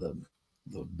anniversary of the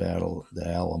battle, the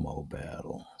Alamo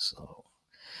battle.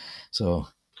 So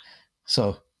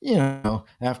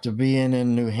after being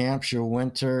in New Hampshire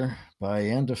winter, by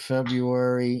end of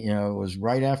February, it was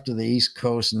right after the East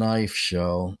Coast Knife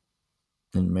Show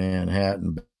in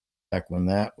Manhattan, back when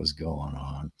that was going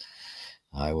on.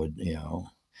 I would,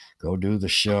 go do the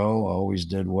show, always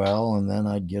did well, and then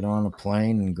I'd get on a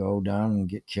plane and go down and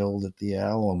get killed at the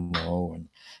Alamo. And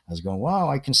I was going, wow,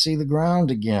 I can see the ground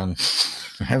again.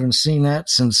 I haven't seen that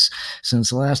since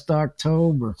last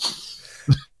October.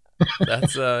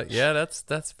 That's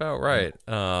that's about right.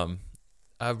 A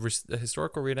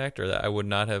historical reenactor that I would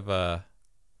not have.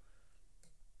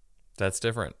 That's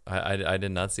different. I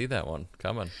did not see that one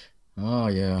coming. Oh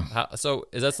yeah. So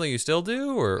is that something you still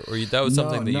do, or that was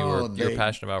something that you're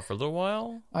passionate about for a little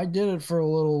while? I did it for a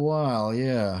little while.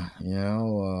 Yeah,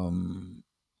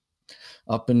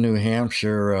 up in New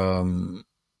Hampshire,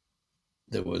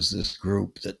 there was this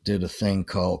group that did a thing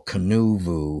called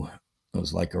Canoe-Vu. It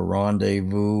was like a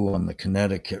rendezvous on the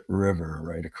Connecticut River,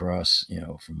 right across,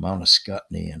 from Mount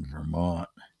Ascutney in Vermont.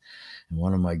 And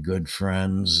one of my good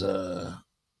friends,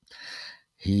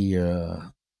 he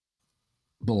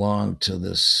belonged to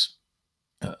this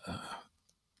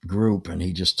group, and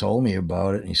he just told me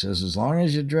about it. And he says, as long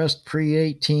as you're dressed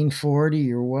pre-1840,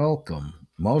 you're welcome.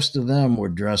 Most of them were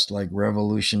dressed like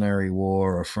Revolutionary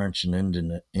War or French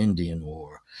and Indian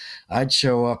War. I'd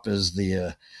show up as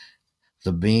the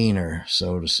beaner,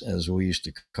 as we used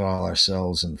to call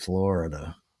ourselves in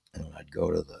Florida, and I'd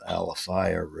go to the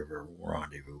Alafaya River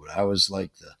rendezvous. But I was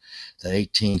like the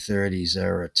 1830s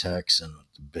era Texan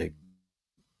with the big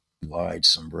wide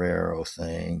sombrero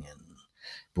thing and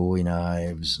Bowie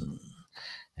knives,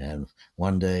 and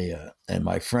one day, and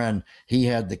my friend, he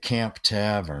had the Camp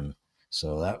Tavern,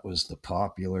 so that was the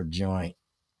popular joint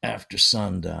after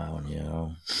sundown,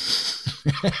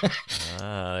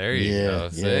 There you go.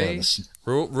 See? Yeah,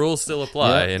 rules still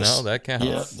apply, that counts.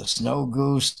 Yeah, the Snow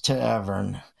Goose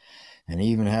Tavern, and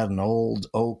even had an old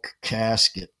oak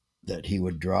casket that he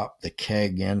would drop the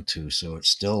keg into, so it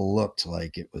still looked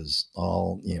like it was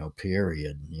all,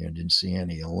 period. You didn't see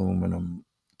any aluminum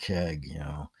keg,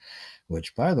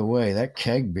 which, by the way, that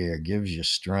keg beer gives you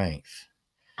strength.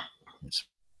 It's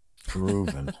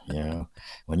proven,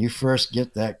 when you first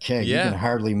get that keg, you can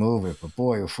hardly move it, but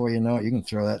boy, before you know it, you can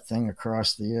throw that thing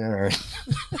across the air.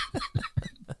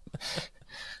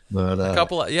 But a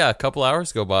couple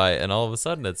hours go by, and all of a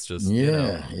sudden it's just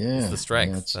it's the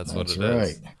strength. That's what it right.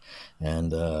 is.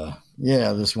 And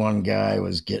this one guy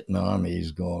was getting on me.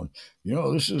 He's going,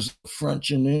 this is the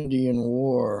French and Indian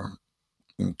War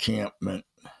encampment.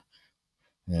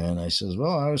 And I says,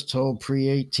 well, I was told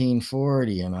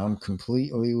pre-1840, and I'm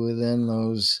completely within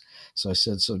those. So I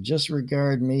said, so just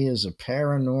regard me as a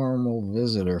paranormal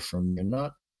visitor from your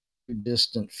not too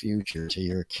distant future to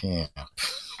your camp.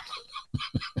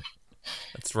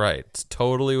 That's right. It's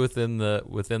totally within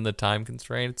the time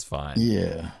constraint. It's fine.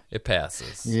 Yeah, it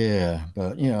passes. Yeah,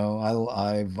 but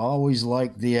I've always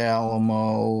liked the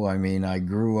Alamo. I mean, I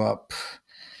grew up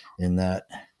in that.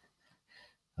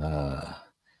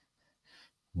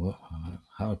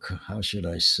 How should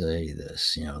I say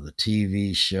this? The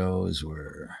TV shows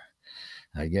were,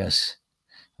 I guess,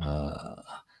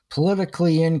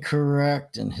 politically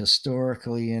incorrect and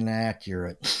historically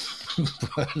inaccurate.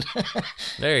 But,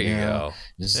 there you go.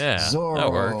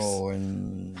 Zorro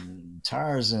and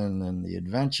Tarzan and the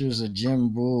Adventures of Jim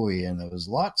Bowie, and there was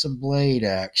lots of blade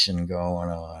action going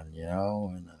on,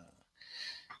 and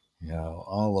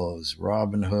all those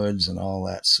Robin Hoods and all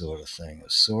that sort of thing,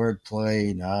 sword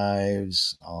play,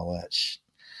 knives, all that,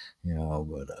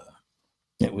 but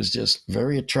it was just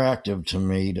very attractive to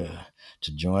me to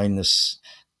join this.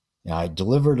 I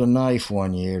delivered a knife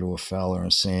one year to a fella in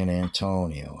San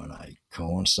Antonio, and I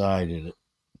coincided it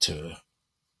to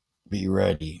be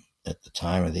ready at the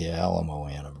time of the Alamo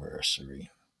anniversary.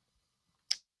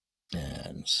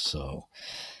 And so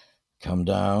come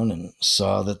down and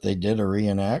saw that they did a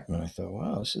reenactment. I thought,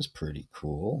 wow, this is pretty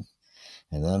cool.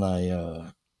 And then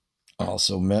I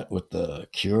also met with the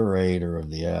curator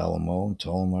of the Alamo and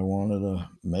told him I wanted to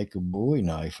make a Bowie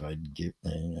knife I'd get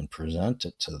and present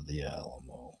it to the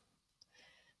Alamo.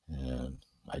 And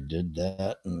I did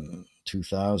that in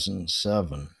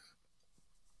 2007.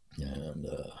 And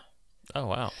oh,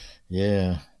 wow.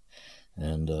 Yeah.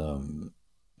 And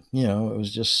it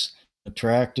was just an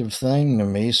attractive thing to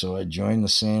me, so I joined the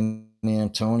San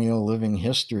Antonio Living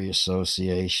History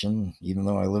Association, even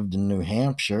though I lived in New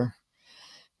Hampshire.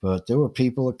 But there were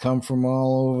people that come from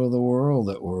all over the world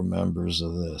that were members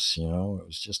of this. It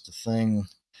was just a thing.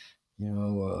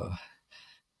 I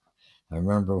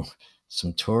remember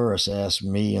some tourists asked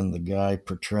me and the guy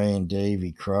portraying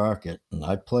Davy Crockett, and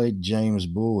I played James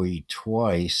Bowie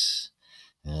twice,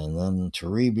 and then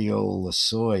Toribio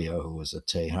Lozoya, who was a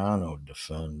Tejano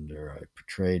defender, I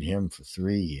portrayed him for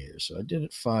 3 years. So I did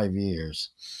it 5 years,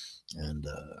 and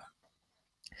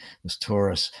this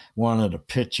tourist wanted a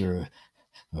picture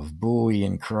of Bowie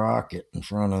and Crockett in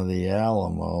front of the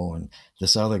Alamo, and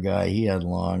this other guy, he had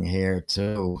long hair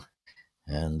too,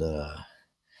 and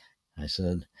I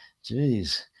said,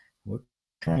 geez, what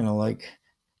kind of like,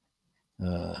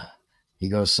 he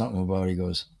goes,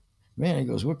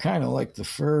 we're kind of like the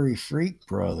Furry Freak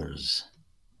Brothers.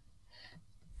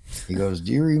 He goes,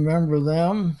 do you remember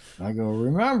them? I go,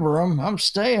 remember them? I'm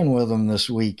staying with them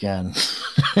this weekend.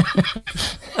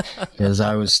 Because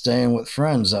I was staying with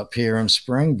friends up here in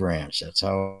Spring Branch. That's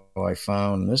how I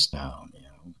found this town,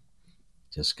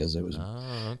 just because it was.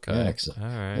 Oh, okay. All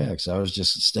right. Yeah, because I was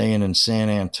just staying in San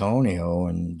Antonio,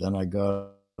 and then I got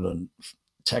a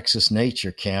Texas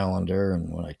nature calendar,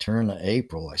 and when I turned to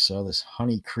April, I saw this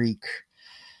Honey Creek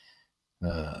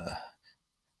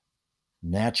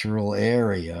natural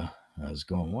area. I was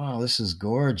going, wow, this is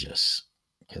gorgeous,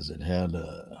 because it had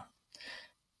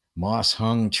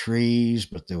moss-hung trees,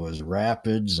 but there was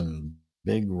rapids and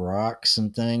big rocks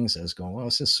and things. I was going, well,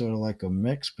 this is sort of like a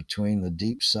mix between the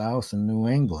deep South and New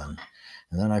England.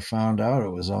 And then I found out it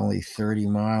was only 30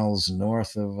 miles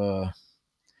north of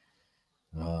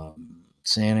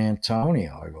San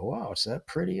Antonio. I go, wow, is that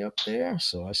pretty up there?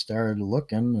 So I started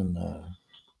looking,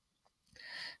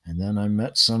 and then I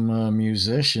met some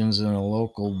musicians in a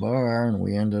local bar, and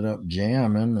we ended up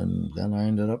jamming, and then I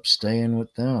ended up staying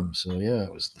with them. So yeah,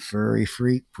 it was the Furry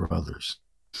Freak Brothers.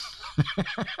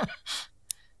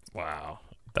 Wow,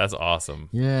 that's awesome.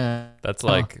 Yeah, that's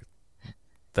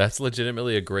that's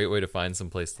legitimately a great way to find some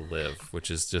place to live, which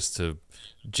is just to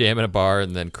jam in a bar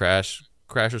and then crash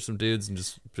with some dudes and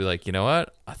just be like, you know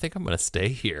what? I think I'm gonna stay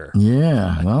here.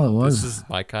 Yeah, well, it was. This is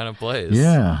my kind of place.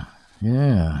 Yeah.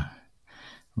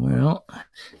 Well,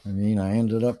 I mean, I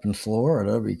ended up in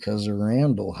Florida because of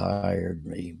Randall hired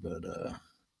me, but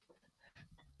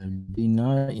it'd be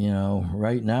not,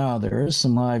 right now there is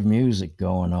some live music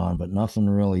going on, but nothing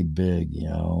really big,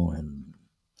 and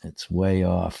it's way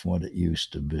off what it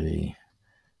used to be.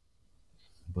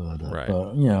 But Right.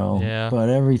 Yeah, but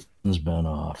everything's been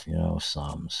off,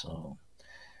 some. So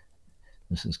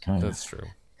this is that's true.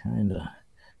 kind of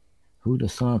who'd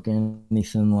have thunk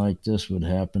anything like this would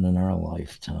happen in our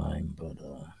lifetime? But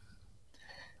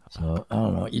so I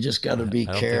don't know. You just got to be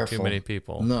I don't think too careful. many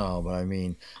people. No, but I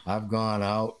mean, I've gone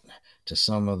out to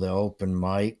some of the open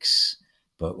mics,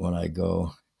 but when I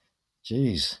go,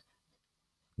 geez,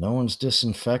 no one's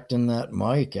disinfecting that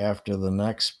mic after the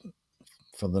next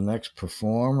for the next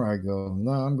performer. I go,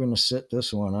 no, I'm going to sit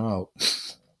this one out.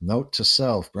 Note to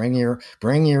self: bring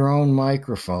your own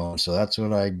microphone. So that's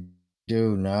what I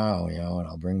do now, and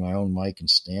I'll bring my own mic and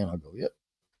stand. I'll go, yep.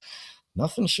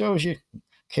 Nothing shows you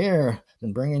care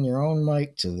than bringing your own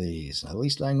mic to these. At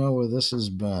least I know where this has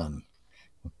been.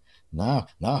 Now,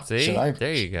 should See, I?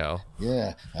 there you go.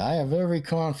 Yeah, I have every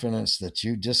confidence that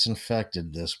you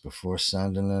disinfected this before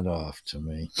sending it off to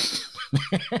me.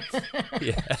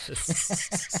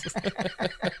 Yes.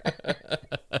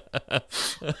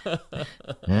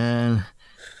 And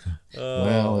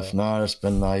well, if not, it's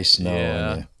been nice knowing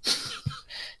yeah. you.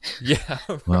 Yeah.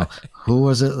 Well, Right. who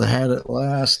was it that had it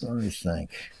last? Let me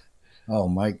think. Oh,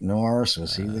 Mike Norris,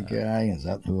 was he the guy? Is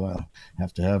that who I'll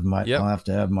have to have my? Yep. I'll have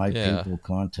to have my Yeah. people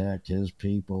contact his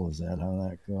people. Is that how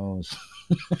that goes?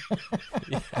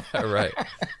 Yeah. Right.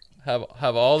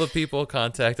 Have all the people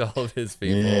contact all of his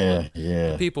people, Yeah, and the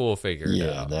yeah, people will figure it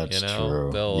yeah. out. That's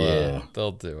true. Yeah.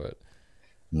 They'll do it.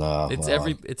 No. Well.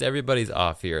 It's everybody's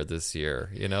off here this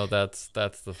year. That's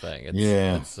the thing.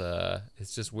 Yeah.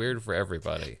 It's just weird for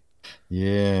everybody.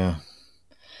 Yeah.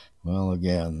 Well,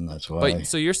 again, that's But why.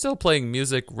 so you're still playing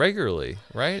music regularly,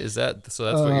 right? Is that so?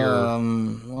 That's what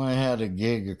you're. I had a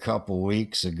gig a couple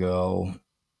weeks ago,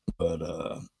 but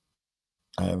I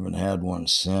haven't had one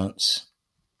since.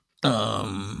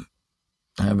 I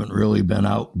haven't really been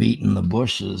out beating the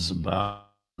bushes about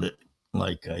it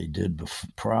like I did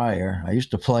prior. I used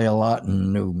to play a lot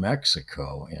in New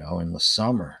Mexico, in the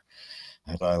summer.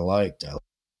 That I liked. I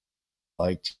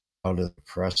liked out of the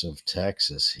oppressive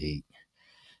Texas heat.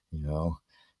 You know,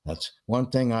 that's one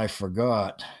thing I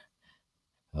forgot.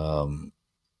 Um,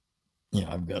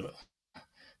 I've got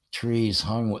trees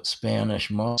hung with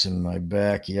Spanish moss in my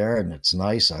backyard, and it's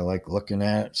nice. I like looking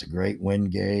at it. It's a great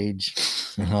wind gauge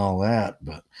and all that,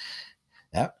 but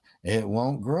that it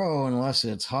won't grow unless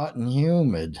it's hot and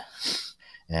humid.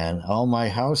 And all my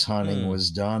house hunting Hmm. was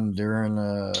done during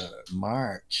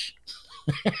March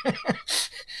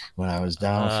when I was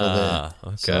down for the. Ah,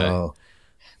 okay. So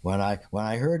when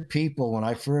I heard people when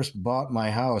I first bought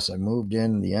my house, I moved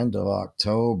in the end of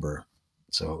October,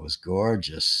 so it was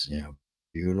gorgeous,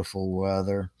 beautiful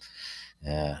weather.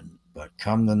 And but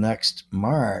come the next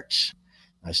March,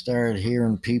 I started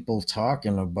hearing people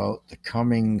talking about the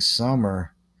coming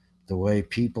summer, the way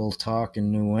people talk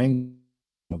in New England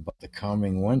about the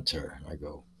coming winter. I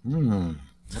go,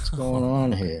 what's going Oh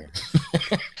on boy. here?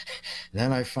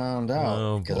 Then I found out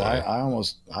Oh because boy. I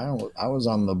was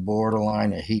on the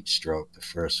borderline of heat stroke the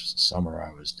first summer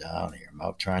I was down here. I'm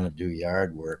out trying to do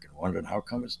yard work and wondering how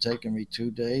come it's taking me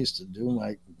 2 days to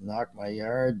knock my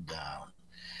yard down.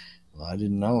 Well, I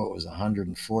didn't know it was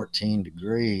 114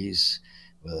 degrees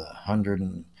with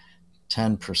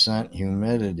 110%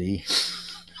 humidity,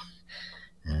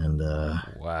 and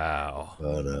Wow.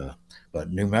 but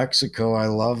New Mexico, I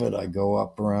love it. I go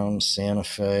up around Santa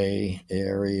Fe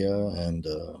area, and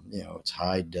it's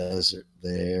high desert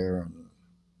there and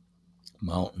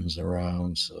mountains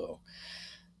around, so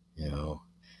you know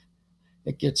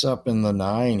it gets up in the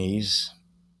 90s,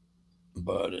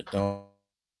 but it don't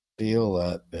feel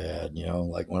that bad.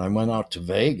 Like when I went out to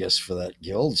Vegas for that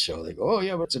guild show, they go, "Oh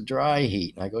yeah, but it's a dry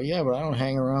heat," and I go, "Yeah, but I don't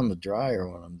hang around the dryer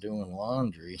when I'm doing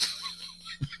laundry."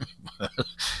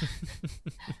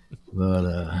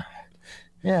 But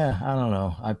yeah, I don't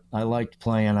know. I liked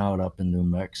playing out up in New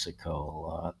Mexico a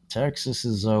lot. Texas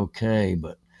is okay,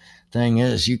 but thing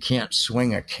is, you can't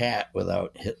swing a cat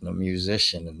without hitting a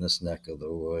musician in this neck of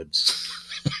the woods.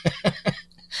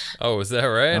 Oh, is that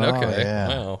right? Oh Okay. yeah,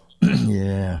 Wow.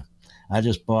 yeah. I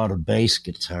just bought a bass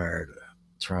guitar to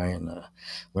try and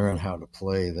learn how to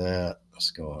play that. I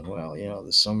was going, well,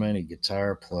 there's so many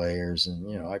guitar players,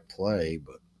 and I play,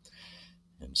 but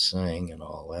and sing and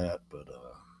all that, but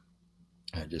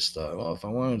I just thought, well, if I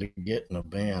wanted to get in a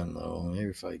band, though, maybe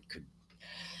if I could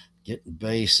get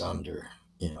bass under,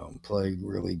 play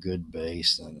really good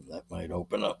bass, then that might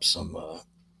open up some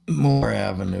more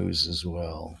avenues as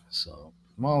well. So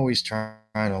I'm always trying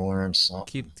to learn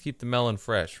something. Keep the melon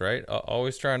fresh, right?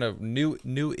 Always trying to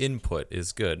new input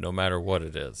is good, no matter what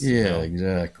it is. Yeah,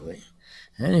 exactly.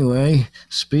 Anyway,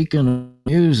 speaking of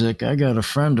music, I got a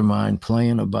friend of mine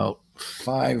playing about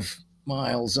 5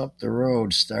 miles up the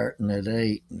road, starting at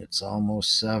 8, and it's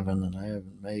almost 7, and I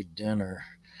haven't made dinner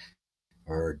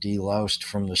or deloused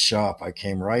from the shop. I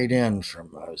came right in I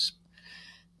was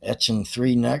etching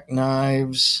 3 neck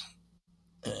knives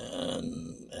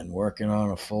and working on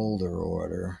a folder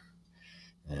order.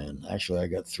 And actually, I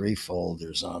got 3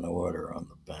 folders on order on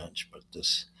the bench, but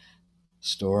this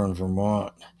store in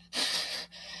Vermont,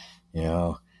 you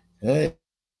know, hey,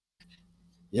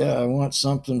 yeah, I want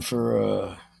something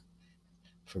for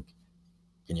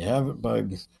can you have it by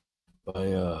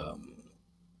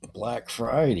Black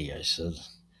Friday? I said,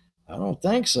 I don't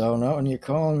think so. Not when you're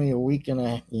calling me a week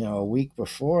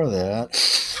before that.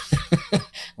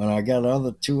 When I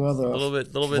got two other little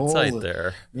bit tight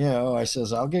there. I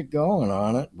says I'll get going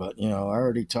on it, but I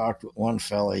already talked with one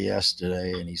fella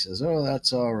yesterday, and he says, "Oh,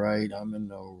 that's all right. I'm in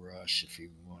no rush if you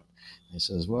want." He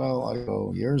says, "Well," I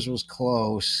go, "yours was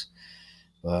close,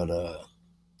 but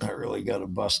I really got to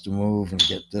bust a move and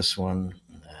get this one."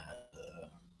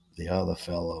 The other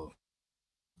fellow,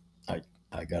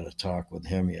 I got to talk with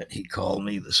him yet. He called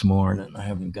me this morning. I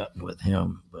haven't gotten with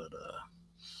him, but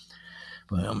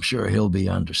I'm sure he'll be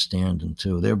understanding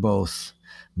too. They're both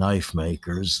knife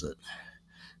makers that,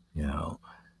 you know,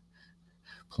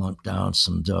 plunk down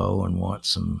some dough and want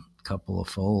some couple of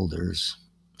folders.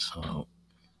 So,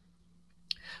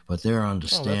 but they're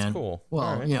understanding. Oh, that's cool.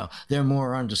 Well, right.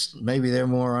 Maybe they're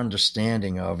more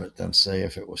understanding of it than say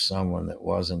if it was someone that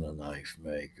wasn't a knife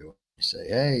maker. You say,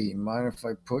 "Hey, you mind if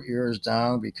I put yours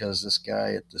down because this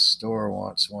guy at the store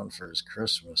wants one for his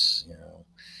Christmas?"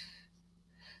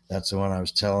 That's the one I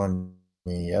was telling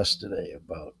you yesterday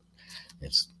about.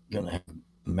 It's gonna have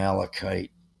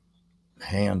malachite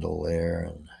handle there,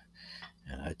 and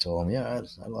I told him, yeah,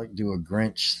 I'd like to do a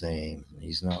Grinch theme. And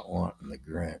he's not wanting the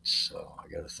Grinch, so I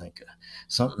got to think of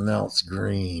something else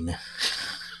green.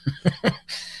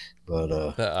 But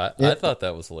I thought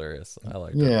that was hilarious. I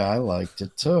liked it. Yeah, I liked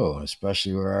it too,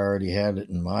 especially where I already had it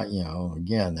in my.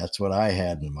 Again, that's what I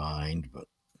had in mind. But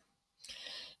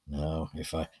no,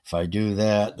 if I do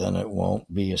that, then it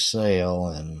won't be a sale.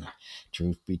 And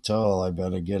truth be told, I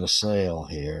better get a sale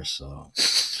here. So.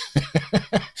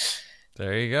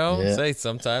 There you go. Yeah. Say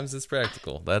sometimes it's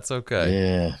practical. That's okay.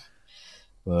 Yeah.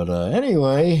 But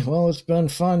anyway, well, it's been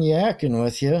fun yakking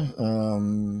with you.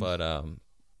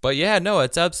 But yeah, no,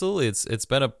 it's absolutely it's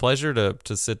been a pleasure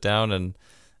to sit down and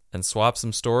swap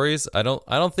some stories. I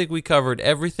don't think we covered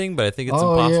everything, but I think it's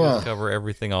impossible to cover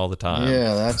everything all the time.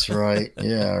 Yeah, that's right.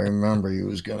 Yeah, I remember you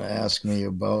was going to ask me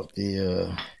about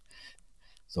the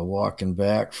walking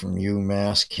back from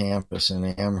UMass campus in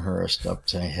Amherst up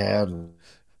to Hadley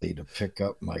to pick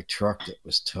up my truck that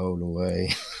was towed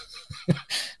away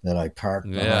that I parked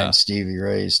behind Stevie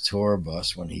Ray's tour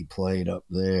bus when he played up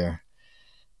there.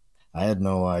 I had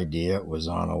no idea it was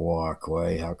on a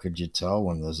walkway. How could you tell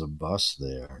when there's a bus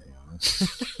there?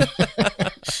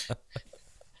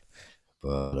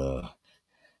 But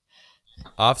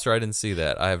officer, I didn't see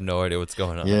that. I have no idea what's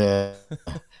going on. Yeah.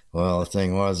 Well, the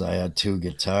thing was, I had 2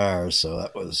 guitars, so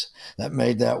that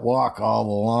made that walk all the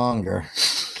longer.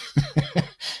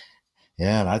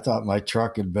 Yeah, and I thought my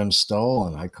truck had been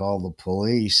stolen. I called the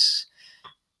police,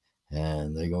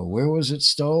 and they go, "Where was it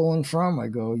stolen from?" I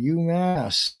go,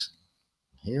 "UMass,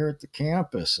 here at the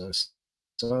campus. I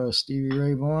saw a Stevie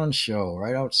Ray Vaughan show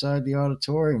right outside the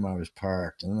auditorium I was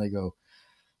parked." And they go,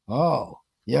 "Oh,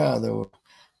 yeah, there were,"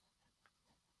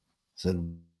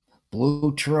 said,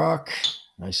 "blue truck?"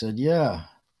 I said, "Yeah."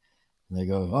 And they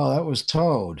go, "Oh, that was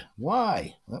towed."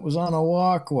 "Why? That was on a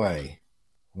walkway."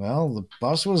 "Well, the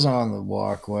bus was on the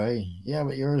walkway." "Yeah,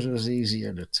 but yours was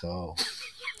easier to tow."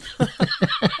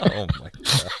 Oh my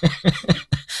God.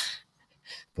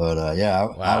 But yeah,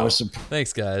 wow. I was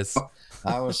thanks, guys.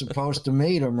 I was supposed to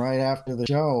meet him right after the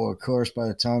show. Of course, by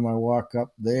the time I walk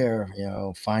up there,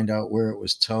 find out where it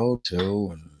was towed to,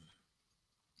 and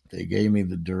they gave me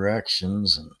the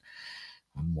directions, and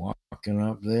I'm walking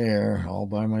up there all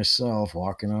by myself,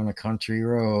 walking on a country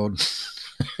road.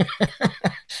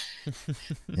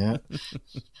 Yeah,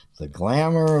 the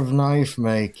glamour of knife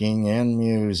making and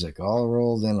music all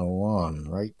rolled into one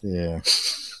right there.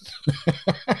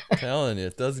 Telling you,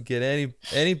 it doesn't get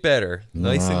any better.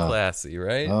 Nice and classy,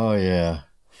 right? Oh yeah.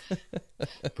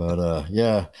 But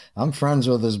yeah, I'm friends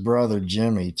with his brother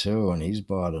Jimmy too, and he's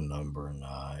bought a number of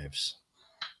knives.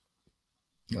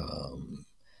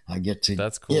 I get to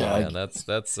That's cool, yeah, man.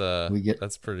 I, we get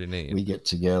That's pretty neat. we get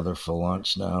together for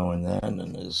lunch now and then,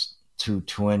 and there's two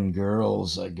twin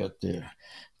girls. I got their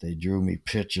They drew me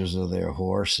pictures of their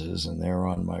horses, and they're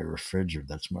on my refrigerator.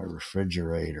 That's my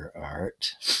refrigerator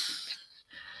art.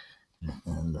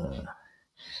 And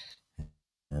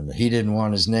he didn't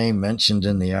want his name mentioned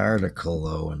in the article,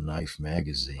 though, in Knife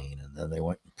magazine. And then they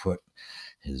went and put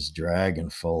his dragon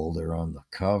folder on the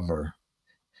cover.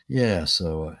 Yeah,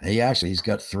 so he's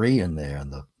got three in there,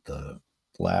 and the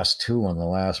last two on the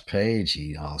last page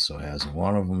he also has.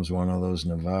 One of them's one of those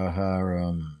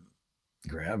Navaja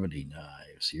gravity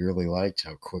knives. He really liked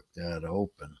how quick that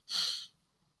opened,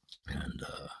 and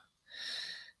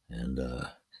and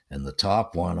and the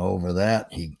top one over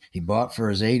that he bought for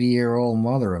his 80-year-old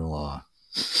mother-in-law.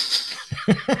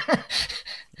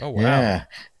 Oh wow. Yeah,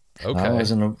 Okay. I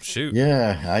wasn't a, Shoot.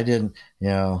 yeah, I didn't,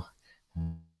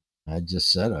 I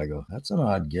just said, I go, that's an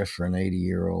odd gift for an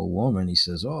 80-year-old woman. He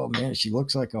says, oh man, she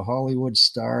looks like a Hollywood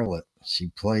starlet. She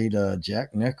played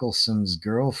Jack Nicholson's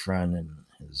girlfriend in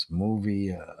his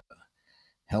movie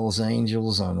Hell's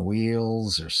Angels on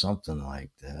Wheels or something like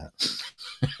that.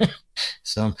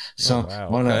 Oh wow.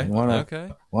 Okay.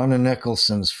 Okay. One of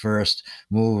Nicholson's first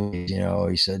movies,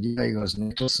 he said, yeah, he goes,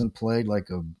 Nicholson played like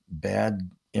a bad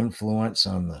influence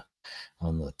on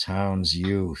the town's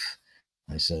youth.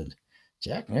 I said,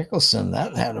 Jack Nicholson,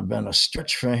 that had to have been a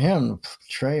stretch for him to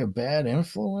portray a bad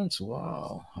influence.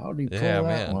 Wow, how did he pull Yeah,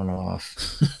 that man. one off?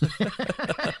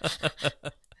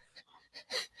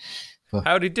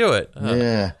 How'd he do it?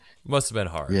 Yeah, Must have been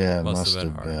hard. yeah, Must have must been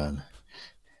have hard. been.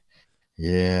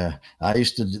 Yeah, I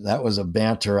used to. That was a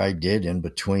banter I did in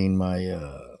between my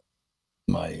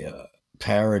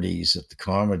parodies at the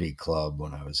comedy club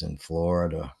when I was in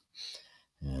Florida,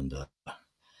 and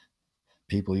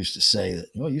people used to say that,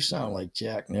 you sound like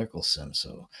Jack Nicholson.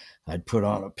 So I'd put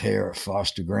on a pair of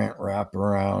Foster Grant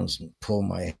wraparounds and pull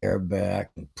my hair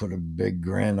back and put a big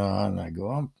grin on. I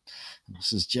go,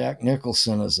 this is Jack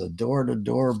Nicholson as a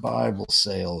door-to-door Bible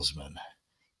salesman.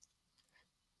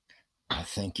 I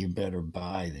think you better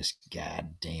buy this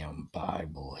goddamn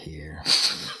Bible here,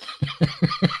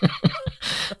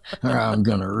 or I'm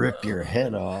going to rip your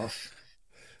head off.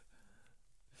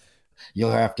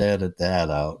 You'll have to edit that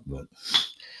out,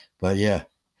 but yeah.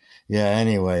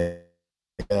 Anyway,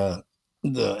 the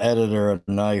editor of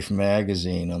Knife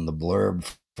magazine, on the blurb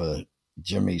for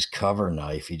Jimmy's cover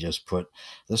knife, he just put,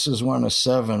 this is one of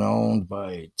 7 owned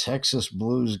by Texas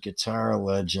blues guitar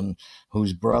legend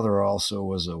whose brother also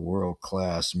was a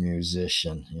world-class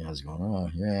musician. Yeah, I was going, oh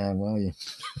yeah, well,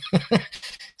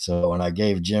 So when I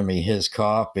gave Jimmy his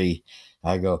copy,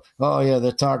 I go, oh yeah,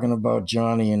 they're talking about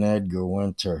Johnny and Edgar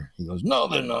Winter. He goes, no,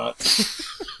 they're not.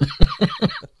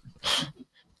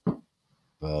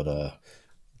 But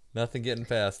Nothing getting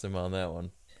past him on that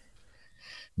one.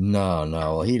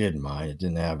 no, he didn't mind. It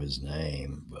didn't have his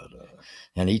name,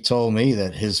 and he told me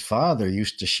that his father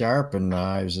used to sharpen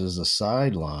knives as a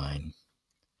sideline.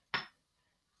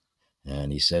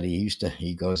 And he said he used to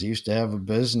have a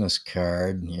business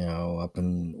card, up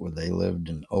in where they lived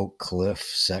in Oak Cliff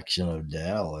section of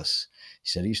Dallas. He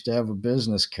said he used to have a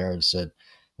business card that said,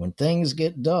 when things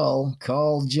get dull,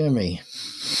 call Jimmy.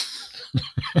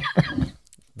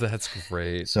 That's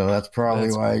great. So that's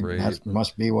probably great.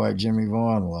 must be why Jimmy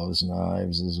Vaughn loves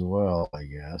knives as well, I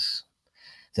guess.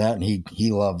 That, and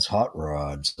he loves hot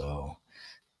rods, so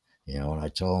and I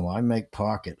told him I make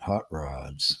pocket hot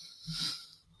rods.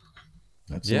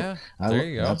 There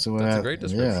you go. That's the way That's a great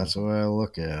description. Yeah, that's the way I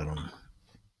look at them.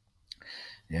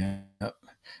 Yeah,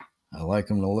 I like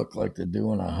them to look like they're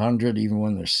doing 100 even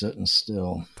when they're sitting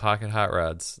still. Pocket hot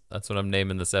rods. That's what I'm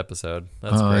naming this episode.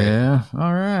 That's great. Oh yeah,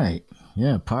 all right.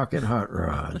 Yeah, pocket hot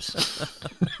rods.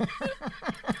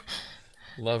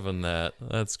 Loving that.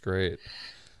 That's great.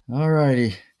 All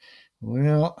righty.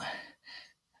 Well,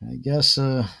 I guess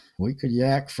we could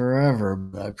yak forever,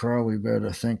 but I probably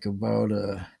better think about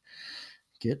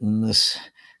getting this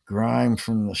grime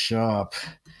from the shop.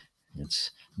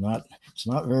 It's not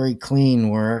very clean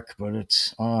work, but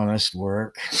it's honest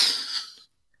work.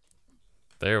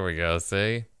 There we go.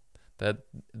 See?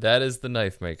 That is the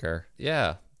knife maker.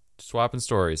 Yeah. Swapping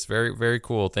stories. Very, very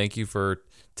cool. Thank you for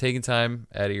taking time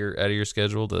out of your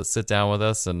schedule to sit down with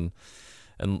us and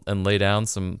lay down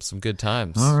some good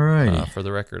times. All right. For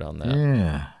the record on that.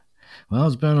 Yeah. Well,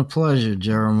 it's been a pleasure,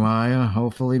 Jeremiah.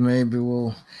 Hopefully maybe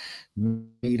we'll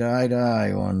meet eye to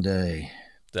eye one day.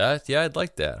 Yeah, I'd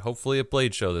like that. Hopefully a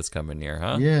Blade show this coming year,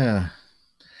 huh? Yeah.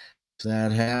 If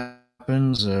that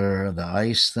happens, or the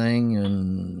ice thing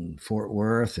in Fort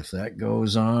Worth, if that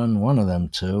goes on, one of them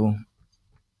two.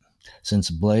 since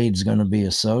blade's going to be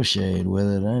associated with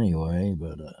it anyway.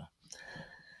 But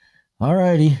all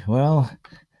righty, well,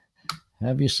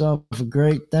 have yourself a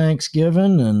great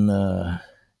Thanksgiving and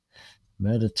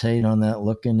meditate on that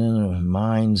looking in a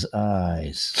mind's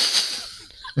eyes.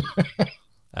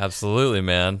 Absolutely,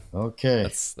 man. Okay.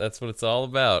 That's what it's all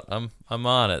about. I'm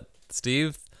on it.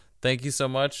 Steve, thank you so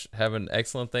much. Have an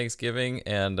excellent Thanksgiving,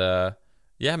 and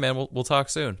yeah, man, we'll talk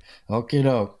soon. Okie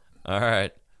doke. All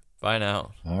right. Bye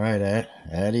now. All right,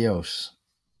 adios.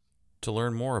 To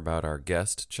learn more about our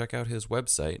guest, check out his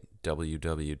website,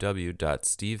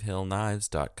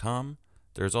 www.stevehillknives.com.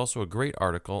 There's also a great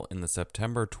article in the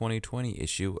September 2020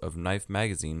 issue of Knife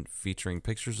Magazine featuring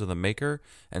pictures of the maker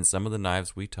and some of the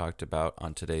knives we talked about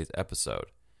on today's episode.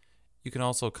 You can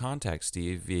also contact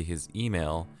Steve via his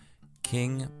email,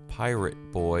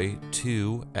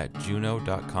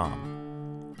 kingpirateboy2@juno.com.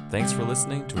 Thanks for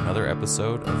listening to another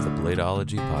episode of the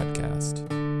Bladeology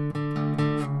Podcast.